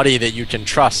get a buddy that you can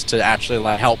trust to actually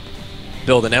like help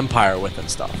build an empire with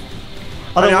and stuff.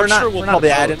 Although I mean, I'm sure we'll probably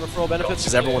add in referral benefits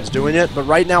because everyone's doing it, but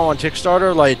right now on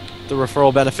Kickstarter, like, the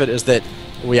referral benefit is that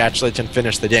we actually can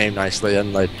finish the game nicely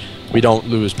and like we don't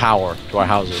lose power to our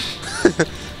houses.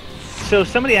 So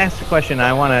somebody asked a question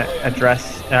I want to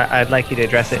address. I'd like you to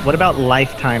address it. What about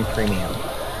lifetime premium?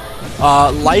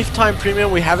 Lifetime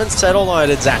premium, we haven't settled on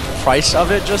an exact price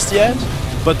of it just yet,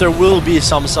 but there will be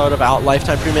some sort of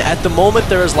lifetime premium. At the moment,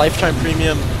 there is lifetime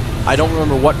premium. I don't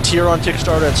remember what tier on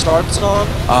Kickstarter it starts on,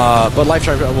 but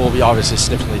lifetime will be obviously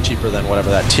significantly cheaper than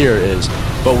whatever that tier is,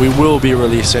 but we will be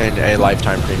releasing a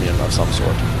lifetime premium of some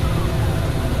sort.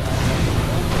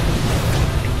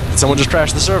 Did someone just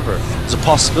crash the server? There's a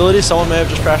possibility someone may have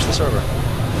just crashed the server.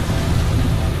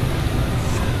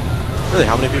 Really,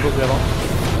 how many people do we have on?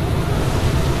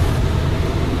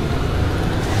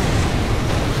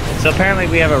 So apparently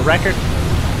we have a record.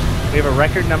 We have a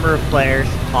record number of players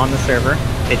on the server.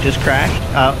 It just crashed.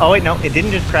 Oh wait, no, it didn't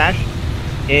just crash.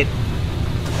 It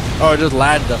just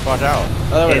lagged the fuck out.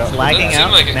 It's lagging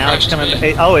out. Like now it's coming.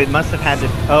 It must have had to.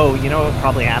 Oh, you know what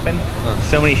probably happened?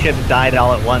 So many ships died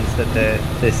all at once that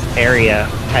this area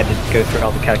had to go through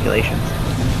all the calculations.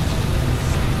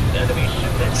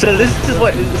 So this is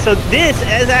what. So this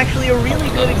is actually a really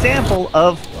good example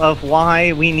of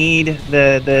why we need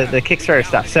the Kickstarter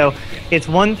stuff. So it's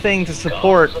one thing to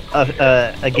support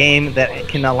a game that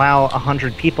can allow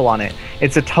 100 people on it.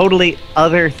 It's a totally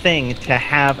other thing to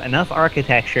have enough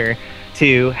architecture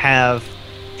to have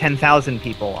 10,000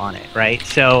 people on it, right?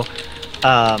 So,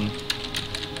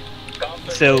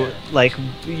 like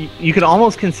you could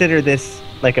almost consider this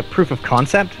like a proof of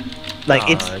concept. Like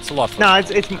it's a lot further. No,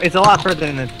 it's a lot further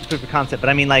than the proof of concept, but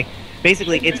I mean, like,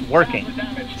 basically it's working.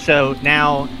 So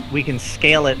now we can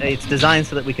scale it. It's designed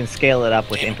so that we can scale it up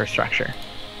with infrastructure.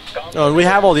 No, and we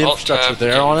have all the infrastructure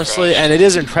there, honestly, and it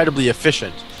is incredibly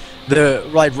efficient.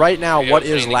 Right now, what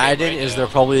is lagging is there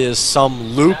probably is some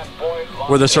loop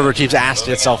where the server keeps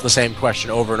asking itself the same question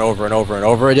over and over and over and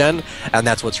over again, and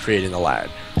that's what's creating the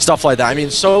lag. Stuff like that. I mean,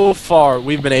 so far,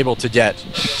 we've been able to get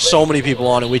so many people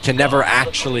on, and we can never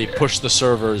actually push the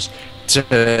servers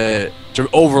to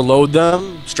overload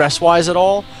them stress-wise at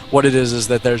all. What it is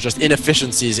that there's just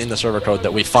inefficiencies in the server code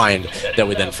that we find that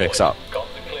we then fix up.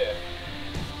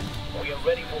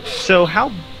 So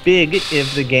how big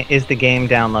is the game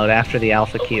download after the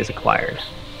alpha key is acquired?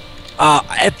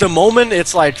 At the moment,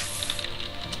 it's like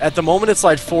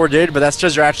 4 gig, but that's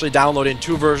because you're actually downloading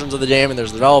 2 versions of the game, and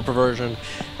there's the developer version,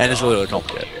 and it's really, really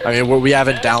complicated. I mean, we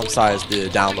haven't downsized the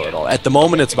download at all. At the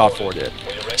moment, it's about 4 gig.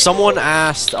 Someone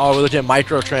asked, are we looking at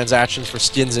microtransactions for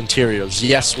skins and interiors?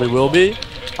 Yes, we will be.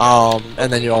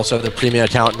 And then you also have the premium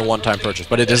account and the one-time purchase,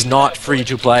 but it is not free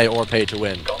to play or pay to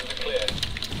win.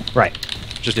 Right.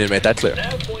 Just need to make that clear.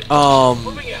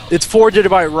 It's 4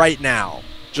 GB right now,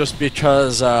 just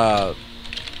because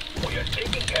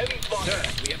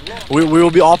we will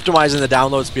be optimizing the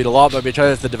download speed a lot, but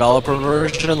because it's the developer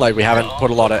version, like, we haven't put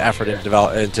a lot of effort into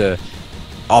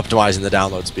optimizing the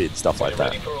download speed, stuff like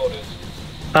that.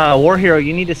 War Hero,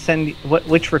 you need to send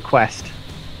which request?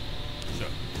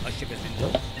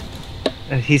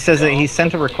 He says that he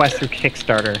sent a request through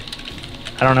Kickstarter.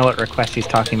 I don't know what request he's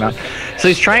talking about. So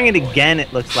he's trying it again,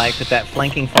 it looks like, with that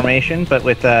flanking formation, but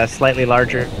with slightly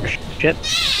larger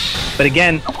ships. But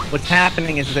again, what's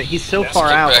happening is that he's so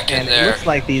far out, and it looks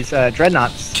like these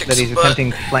dreadnoughts that he's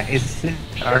attempting to flank.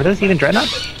 Are those even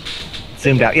dreadnoughts?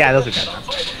 Zoomed out. Yeah, those are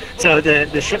dreadnoughts. So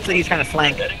the ships that he's trying to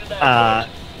flank,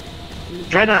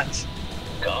 Dreadnoughts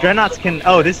can...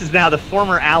 Oh, this is now the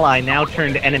former ally now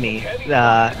turned enemy.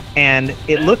 And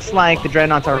it looks like the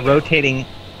Dreadnoughts are rotating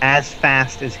as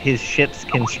fast as his ships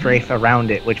can strafe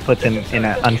around it, which puts him in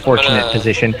an unfortunate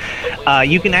position.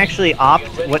 You can actually opt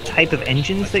what type of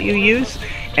engines that you use,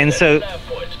 and so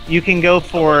you can go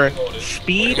for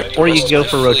speed, or you can go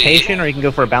for rotation, or you can go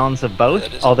for a balance of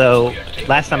both. Although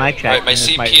last time I checked, right, my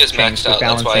CP is maxed out.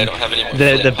 That's why I don't have any more.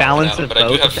 The balance of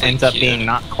both ends up being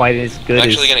not quite as good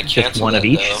as just one of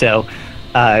each. So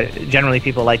generally,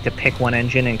 people like to pick one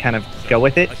engine and kind of go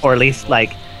with it, or at least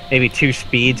like maybe 2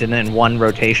 speeds and then 1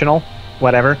 rotational,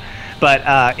 whatever. But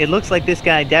it looks like this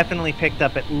guy definitely picked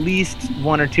up at least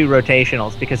 1 or 2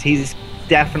 rotationals, because he's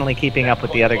definitely keeping up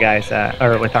with the other guys,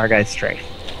 or with our guys' strafe.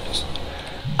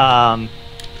 All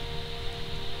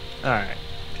right.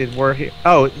 Did we're here?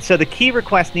 Oh, so the key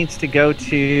request needs to go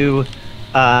to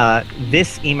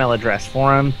this email address,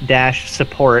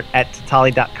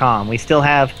 forum-support@tatali.com. We still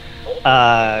have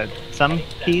some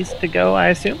keys to go, I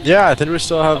assume. Yeah, I think we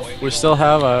still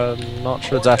have. I'm not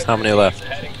sure exactly how many left.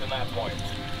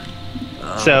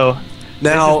 So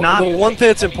now, the one thing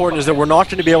that's important is that we're not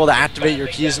going to be able to activate your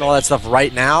keys and all that stuff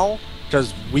right now,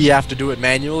 because we have to do it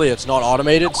manually. It's not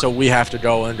automated, so we have to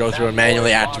go through and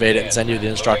manually activate it and send you the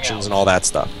instructions and all that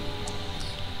stuff.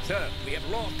 Sir, we have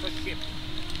lost the ship.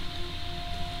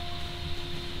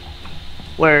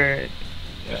 Where?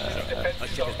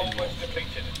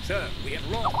 Sir, we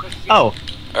have lost the ship. Oh.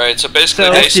 Alright, so basically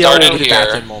they started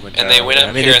here, and they went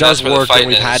up here, and that's where the fight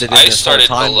is. I started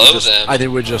below them. I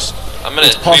think it's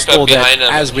possible that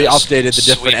as we updated the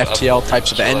different FTL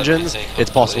types of engines,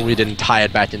 it's possible we didn't tie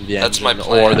it back into the engine,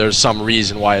 or there's some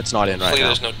reason why it's not in right now.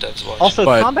 There's no devs watching. Also,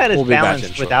 combat is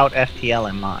balanced without FTL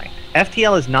in mind.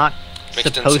 FTL is not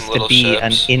supposed to be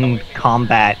an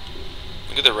in-combat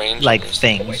like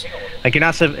thing. Like you're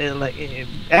not like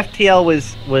FTL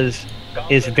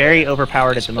is very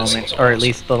overpowered at the moment, or at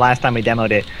least the last time we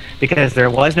demoed it, because there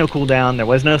was no cooldown, there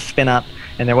was no spin up,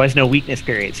 and there was no weakness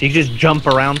period. So you just jump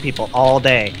around people all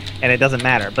day, and it doesn't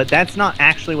matter. But that's not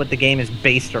actually what the game is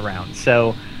based around.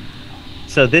 So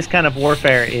this kind of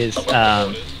warfare is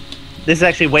this is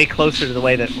actually way closer to the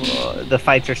way that the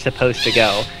fights are supposed to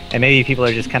go, and maybe people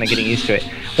are just kind of getting used to it.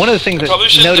 One of the things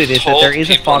that's noted is that there is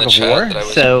a fog of war,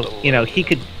 so you know he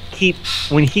could keep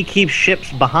when he keeps ships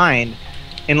behind.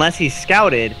 Unless he's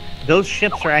scouted, those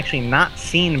ships are actually not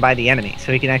seen by the enemy,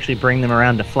 so he can actually bring them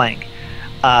around to flank.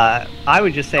 I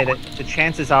would just say that the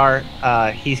chances are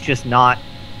he's just not,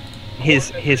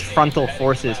 his frontal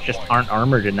forces just aren't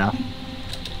armored enough.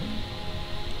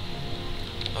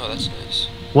 Oh, that's nice.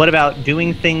 What about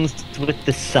doing things with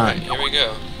the sun? Right, here we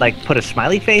go. Like put a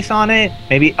smiley face on it?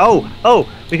 Maybe, oh,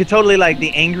 we could totally like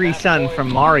the angry sun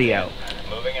from Mario.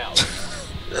 Moving out.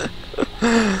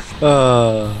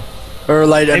 Or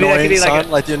like annoying sun,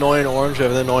 like the annoying orange, we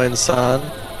have the annoying sun.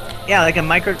 Yeah, like a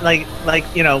micro, like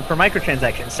you know, for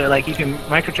microtransactions. So like you can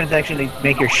microtransaction to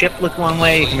make your ship look one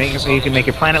way. You can make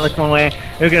your planet look one way.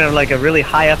 You're gonna have like a really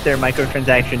high up there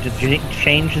microtransaction to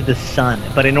change the sun.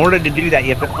 But in order to do that,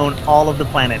 you have to own all of the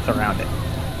planets around it.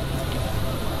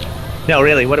 No,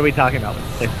 really, what are we talking about?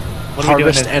 Like, what are we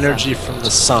doing? Harvest energy from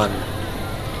the sun.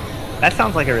 That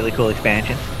sounds like a really cool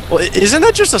expansion. Well, isn't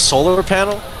that just a solar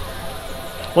panel?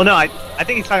 Well, no, I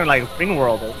think he's talking like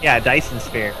Ringworld. Yeah, Dyson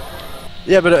Sphere.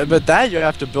 Yeah, but that you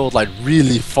have to build like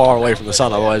really far away from the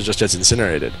sun, otherwise it just gets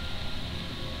incinerated.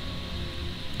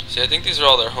 See, I think these are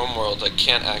all their home worlds. I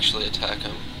can't actually attack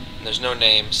them. And there's no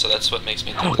name, so that's what makes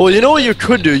me think. Well, you know what you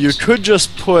could do? You could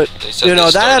just put, you know,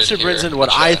 that actually brings into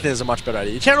what I think is a much better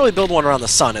idea. You can't really build one around the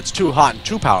sun. It's too hot and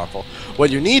too powerful.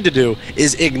 What you need to do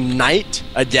is ignite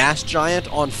a gas giant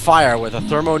on fire with a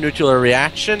thermonuclear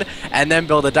reaction, and then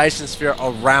build a Dyson sphere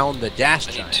around the gas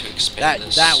giant. I need to expand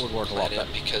that would work a lot better,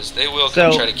 because they will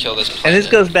come try to kill this planet. And this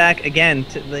goes back again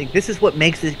to like, this is what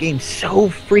makes this game so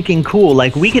freaking cool.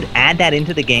 Like we could add that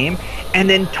into the game and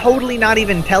then totally not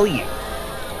even tell you.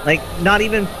 Like, not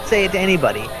even say it to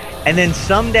anybody. And then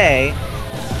someday,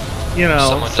 you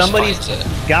know, somebody's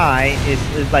guy is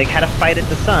like had a fight at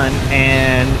the sun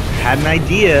and had an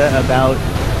idea about,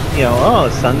 you know, oh,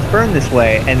 suns burn this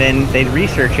way. And then they'd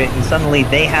research it, and suddenly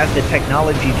they have the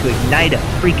technology to ignite a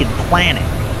freaking planet.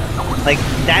 Like,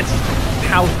 that's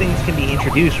how things can be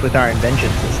introduced with our invention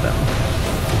system.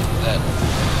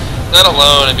 That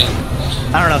alone, I mean...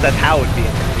 I don't know if that's how it would be.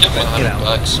 Give me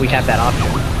 $100. We have that option.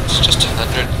 It's just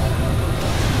 100.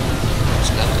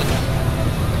 It's nothing.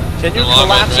 Can you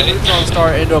collapse a neutron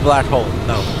star into a black hole?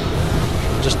 No.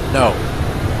 Just no.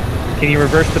 Can you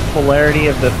reverse the polarity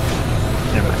of the...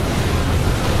 Never mind.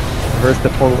 Reverse the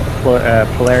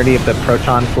polarity of the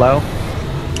proton flow?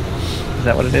 Is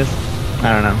that what it is?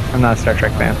 I don't know. I'm not a Star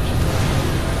Trek fan.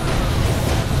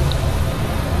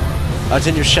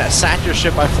 Then you sack your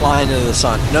ship by flying into the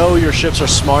sun. No, your ships are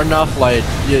smart enough. Like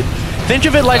you think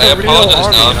of it like a real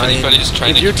army.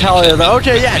 If you tell her,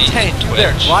 okay, yeah, tank,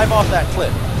 there, drive off that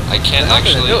cliff. I can't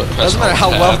actually do it. Doesn't matter how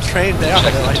well trained they are.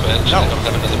 They're like, Twitch. no, I don't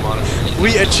have another monitor.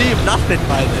 we achieve nothing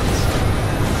by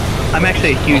this. I'm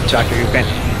actually a huge Doctor Who fan.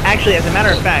 Actually, as a matter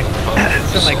of fact,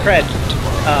 so my cred,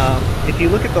 if you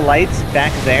look at the lights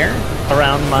back there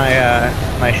around my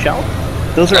my shelf,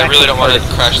 those are I actually really don't want to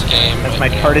TARDIS. crash the game. That's my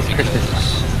TARDIS Christmas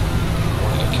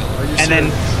lights. And then,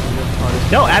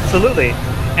 no, absolutely.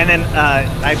 And then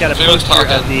I've got a poster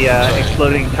of the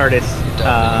exploding TARDIS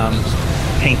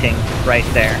painting right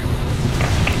there.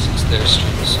 Since their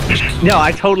streams. No,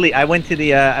 I went to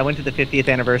the 50th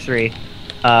anniversary.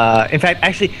 In fact,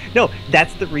 actually, no,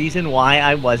 that's the reason why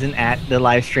I wasn't at the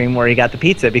live stream where he got the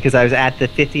pizza, because I was at the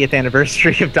 50th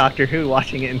anniversary of Doctor Who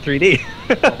watching it in 3D.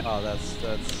 Oh, that's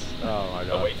oh my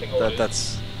god.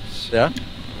 That's yeah.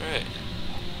 Alright.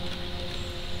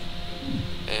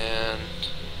 And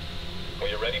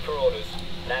We are ready for orders.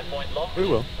 Land point locked. We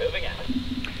will. Moving out.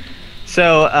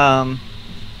 So,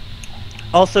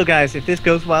 also, guys, if this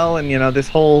goes well and this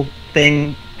whole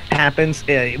thing happens,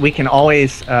 we can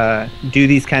always do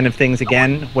these kind of things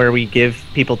again, where we give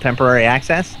people temporary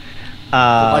access.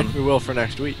 Like we will for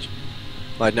next week,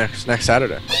 like next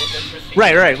Saturday.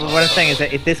 Right. Well, what I'm saying is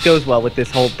that if this goes well with this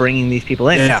whole bringing these people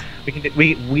in, Yeah.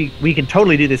 we can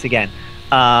totally do this again.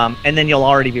 And then you'll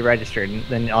already be registered, and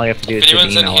then all you have to do is If hit the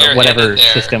anyone's in email here, or whatever hit it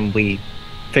there. system we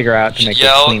figure out to make it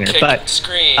yell, cleaner. kick, But and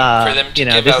scream for them to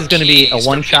give this out is going to be a keys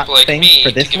one-shot people like thing me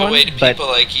for this to give one, away to but people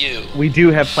like you. we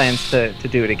do have plans to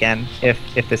do it again if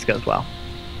this goes well.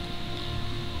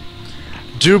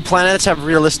 Do planets have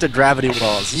realistic gravity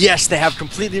wells? Yes, they have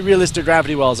completely realistic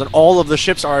gravity wells, and all of the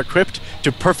ships are equipped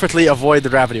to perfectly avoid the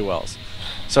gravity wells.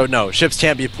 So no, ships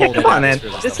can't be pulled in. Come on, man.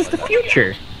 atmospheres and This stuff is the like that.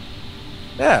 future.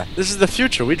 Yeah, this is the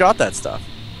future. We got that stuff.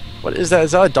 What is that?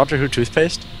 Is that a Doctor Who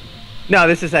toothpaste? No,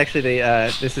 this is actually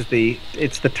the it's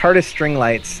the TARDIS string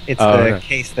lights. It's Oh, the okay.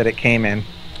 case that it came in.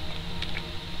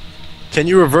 Can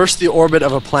you reverse the orbit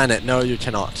of a planet? No, you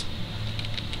cannot.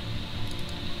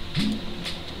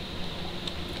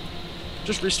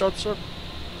 Just restart the server.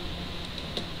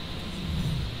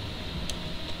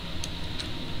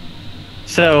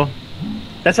 So,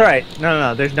 that's all right.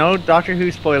 No. There's no Doctor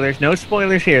Who spoilers. No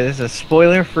spoilers here. This is a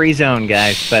spoiler-free zone,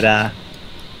 guys. But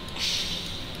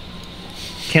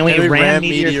can we ram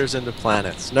meteors into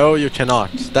planets? No, you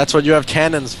cannot. That's what you have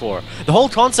cannons for. The whole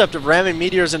concept of ramming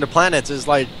meteors into planets is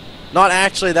like not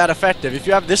actually that effective. If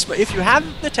you have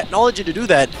the technology to do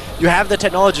that, you have the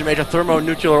technology to make a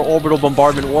thermonuclear orbital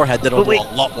bombardment warhead that'll do a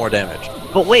lot more damage.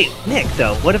 But wait, Nick,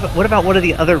 though, what about one of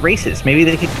the other races? Maybe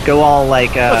they could go all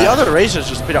like. Well, the other races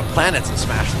just beat up planets and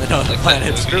smash them into other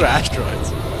planets. Screw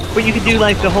asteroids. But you could do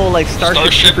like the whole like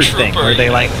Starship Troopers thing, where they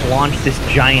like launch this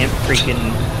giant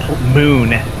freaking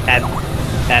moon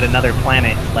at another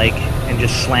planet, like, and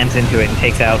just slams into it and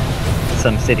takes out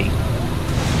some city.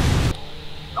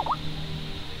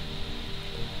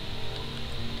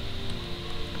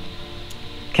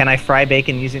 Can I fry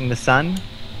bacon using the sun?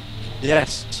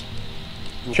 Yes.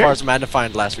 Requires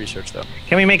magnifying glass research, though.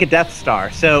 Can we make a Death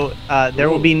Star? So there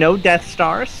will be no Death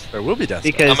Stars. There will be Death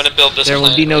Stars. Because I'm gonna build this there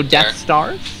will be no planet right Death there.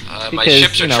 Stars. My Because,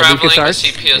 ships are traveling, the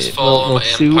CP is full, will my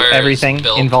sue empire is everything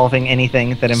built involving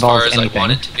anything that as far involves as I anything.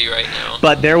 want it to be right now.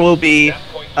 But there will be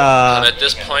And at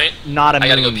this point, not a I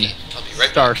gotta go moon pee. I'll be right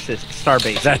star back. star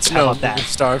base. That's How no about that?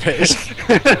 star base.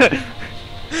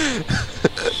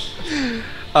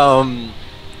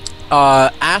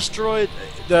 Asteroid.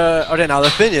 Now the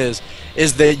thing is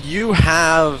that you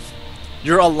have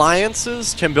your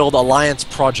alliances can build alliance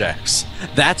projects.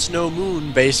 That's No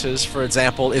Moon bases, for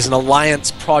example, is an alliance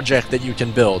project that you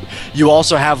can build. You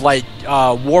also have like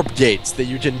warp gates that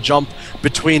you can jump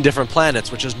between different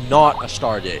planets, which is not a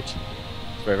Stargate.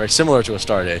 Very, very similar to a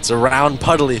Stardate. It's a round,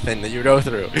 puddly thing that you go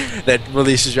through that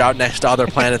releases you out next to other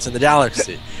planets in the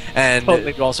galaxy. And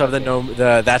Totally. you also have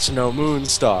the That's No Moon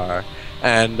star.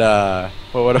 And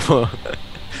what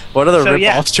other So, yeah.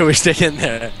 rip-offs should we stick in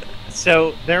there?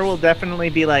 So there will definitely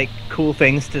be like cool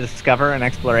things to discover and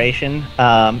exploration.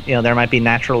 There might be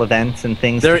natural events and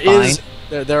things There to find.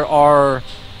 there are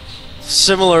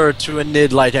similar to a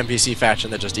Nid-like NPC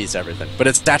faction that just eats everything, but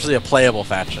it's actually a playable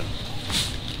faction.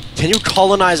 Can you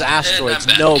colonize asteroids?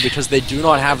 No, because they do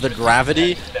not have the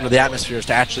gravity or the atmospheres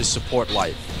to actually support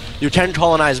life. You can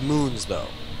colonize moons, though.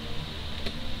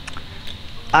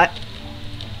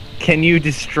 Can you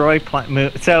destroy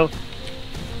So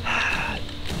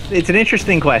it's an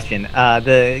interesting question.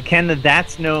 Can the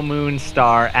That's No Moon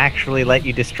star actually let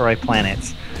you destroy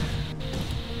planets?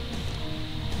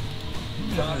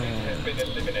 Target has been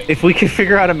eliminated. if we could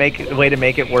figure out a way to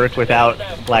make it work without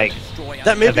like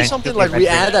that may be something like we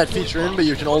add that feature in, but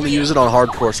you can only use it on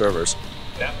hardcore servers.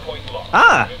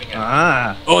 Oh,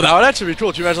 that would actually be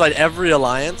cool. Can you imagine like every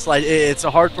alliance? Like it's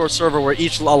a hardcore server where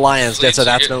each alliance gets a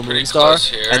That's No Moon Star,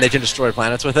 and they can destroy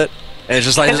planets with it. And it's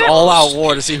just like this all-out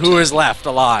war to see who is left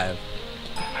alive.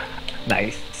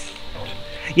 Nice.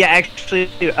 Yeah, actually,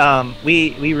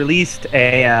 we released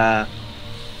a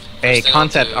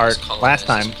concept art last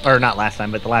time, or not last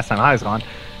time, but the last time I was on,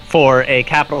 for a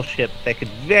capital ship that could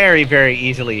very, very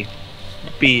easily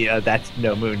be a That's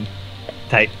No Moon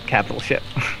type capital ship.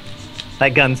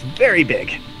 That gun's very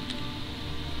big.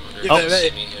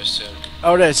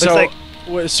 Okay,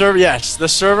 so yes, the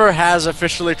server has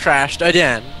officially crashed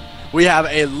again. We have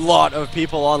a lot of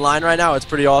people online right now. It's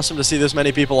pretty awesome to see this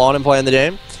many people on and playing the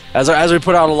game. As we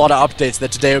put out a lot of updates,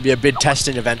 that today would be a big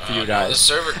testing event for you guys. The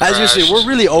server as you see, we're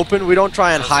really open. We don't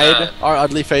try and hide our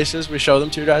ugly faces. We show them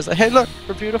to you guys like, hey, look,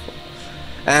 we're beautiful.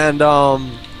 And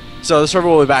so the server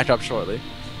will be back up shortly.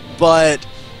 But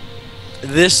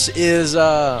this is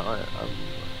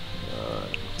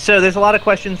so there's a lot of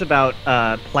questions about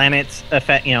planets,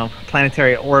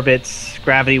 planetary orbits,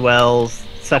 gravity wells,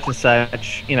 such and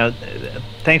such.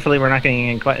 Thankfully we're not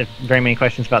getting very many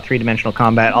questions about three-dimensional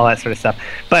combat, all that sort of stuff.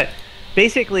 But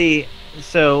basically,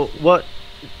 so what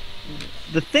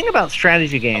the thing about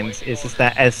strategy games is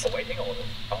that as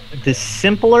the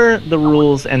simpler the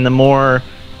rules and the more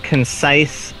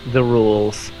concise the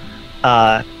rules,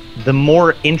 the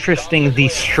more interesting the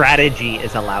strategy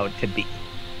is allowed to be,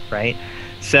 right?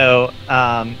 So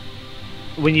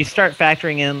when you start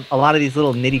factoring in a lot of these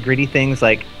little nitty-gritty things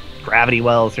like gravity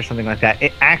wells or something like that,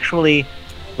 it actually,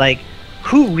 like,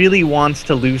 who really wants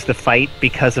to lose the fight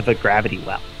because of a gravity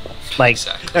well? Like,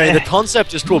 I mean, the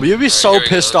concept is cool, but you'd be so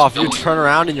pissed off you turn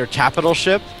around and your capital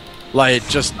ship, like,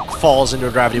 just falls into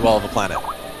a gravity well of a planet.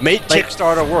 Make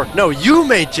Kickstarter work. No, you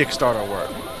made Kickstarter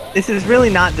work. This is really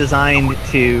not designed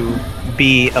to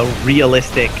be a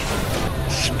realistic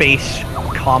space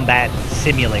combat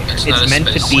simulator. It's meant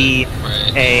to be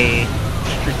a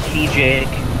strategic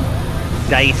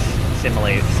dice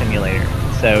simulator.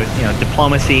 So,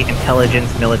 diplomacy,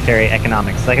 intelligence, military,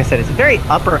 economics. Like I said, it's a very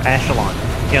upper echelon.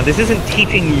 This isn't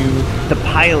teaching you to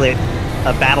pilot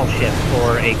a battleship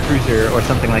or a cruiser or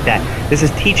something like that. This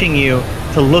is teaching you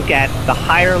to look at the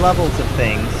higher levels of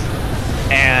things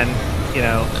and,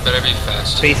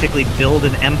 basically build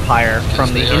an empire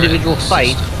from the individual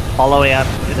fight all the way up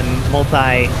to the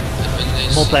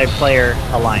multiplayer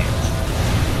alliance.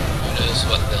 Who knows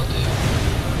what they'll do?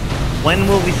 When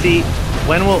will we see?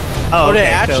 When will? Oh, okay.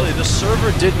 Actually, the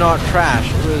server did not crash.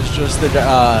 It was just the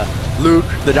Luke,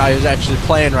 the guy who's actually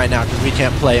playing right now, because we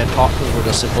can't play and talk because we're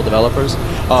just simple developers.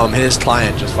 His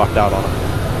client just fucked out on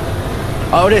him.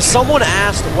 Okay, someone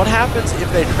asked, what happens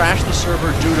if they crash the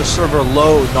server due to server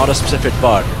load, not a specific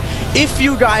bug? If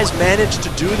you guys manage to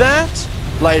do that,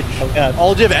 like,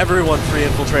 I'll give everyone free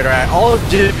infiltrator. I'll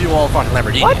give you all fucking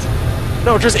Lamborghini. What?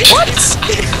 No, just what?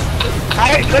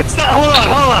 Let's not, hold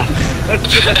on.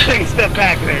 Let's take a step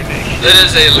back there, Nick. That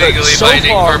is a legally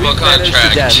binding verbal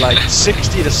contract. To get like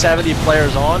 60 to 70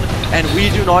 players on, and we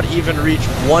do not even reach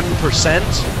 1%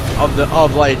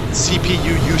 of like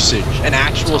CPU usage and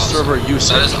actual server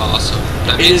usage. That is awesome.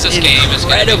 That means this game is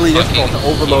incredibly difficult to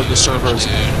overload the servers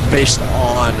based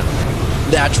on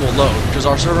the actual load, because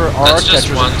our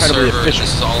architecture is incredibly efficient.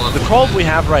 The problem we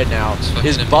have right now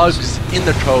is bugs in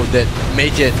the code that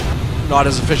make it not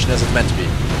as efficient as it's meant to be.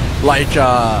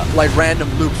 Like random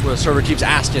loops where the server keeps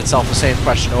asking itself the same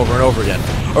question over and over again.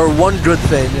 Or one good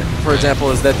thing, for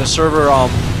example, is that the server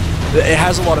it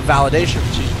has a lot of validation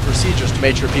procedures to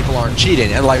make sure people aren't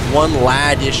cheating. And like one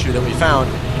lag issue that we found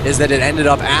is that it ended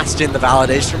up asking the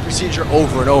validation procedure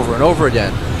over and over and over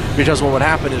again. Because what would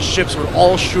happen is ships would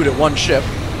all shoot at one ship,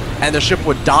 and the ship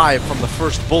would die from the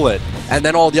first bullet, and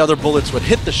then all the other bullets would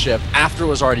hit the ship after it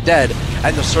was already dead,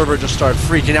 and the server just started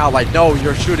freaking out like, no,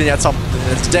 you're shooting at something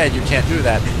that's dead, you can't do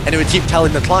that. And it would keep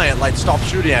telling the client, like, stop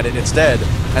shooting at it, it's dead.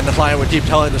 And the client would keep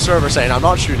telling the server, saying, I'm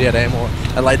not shooting at it anymore.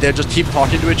 And like, they'd just keep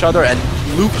talking to each other, and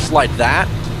loops like that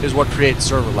is what creates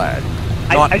server lag.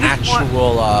 Not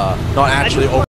actually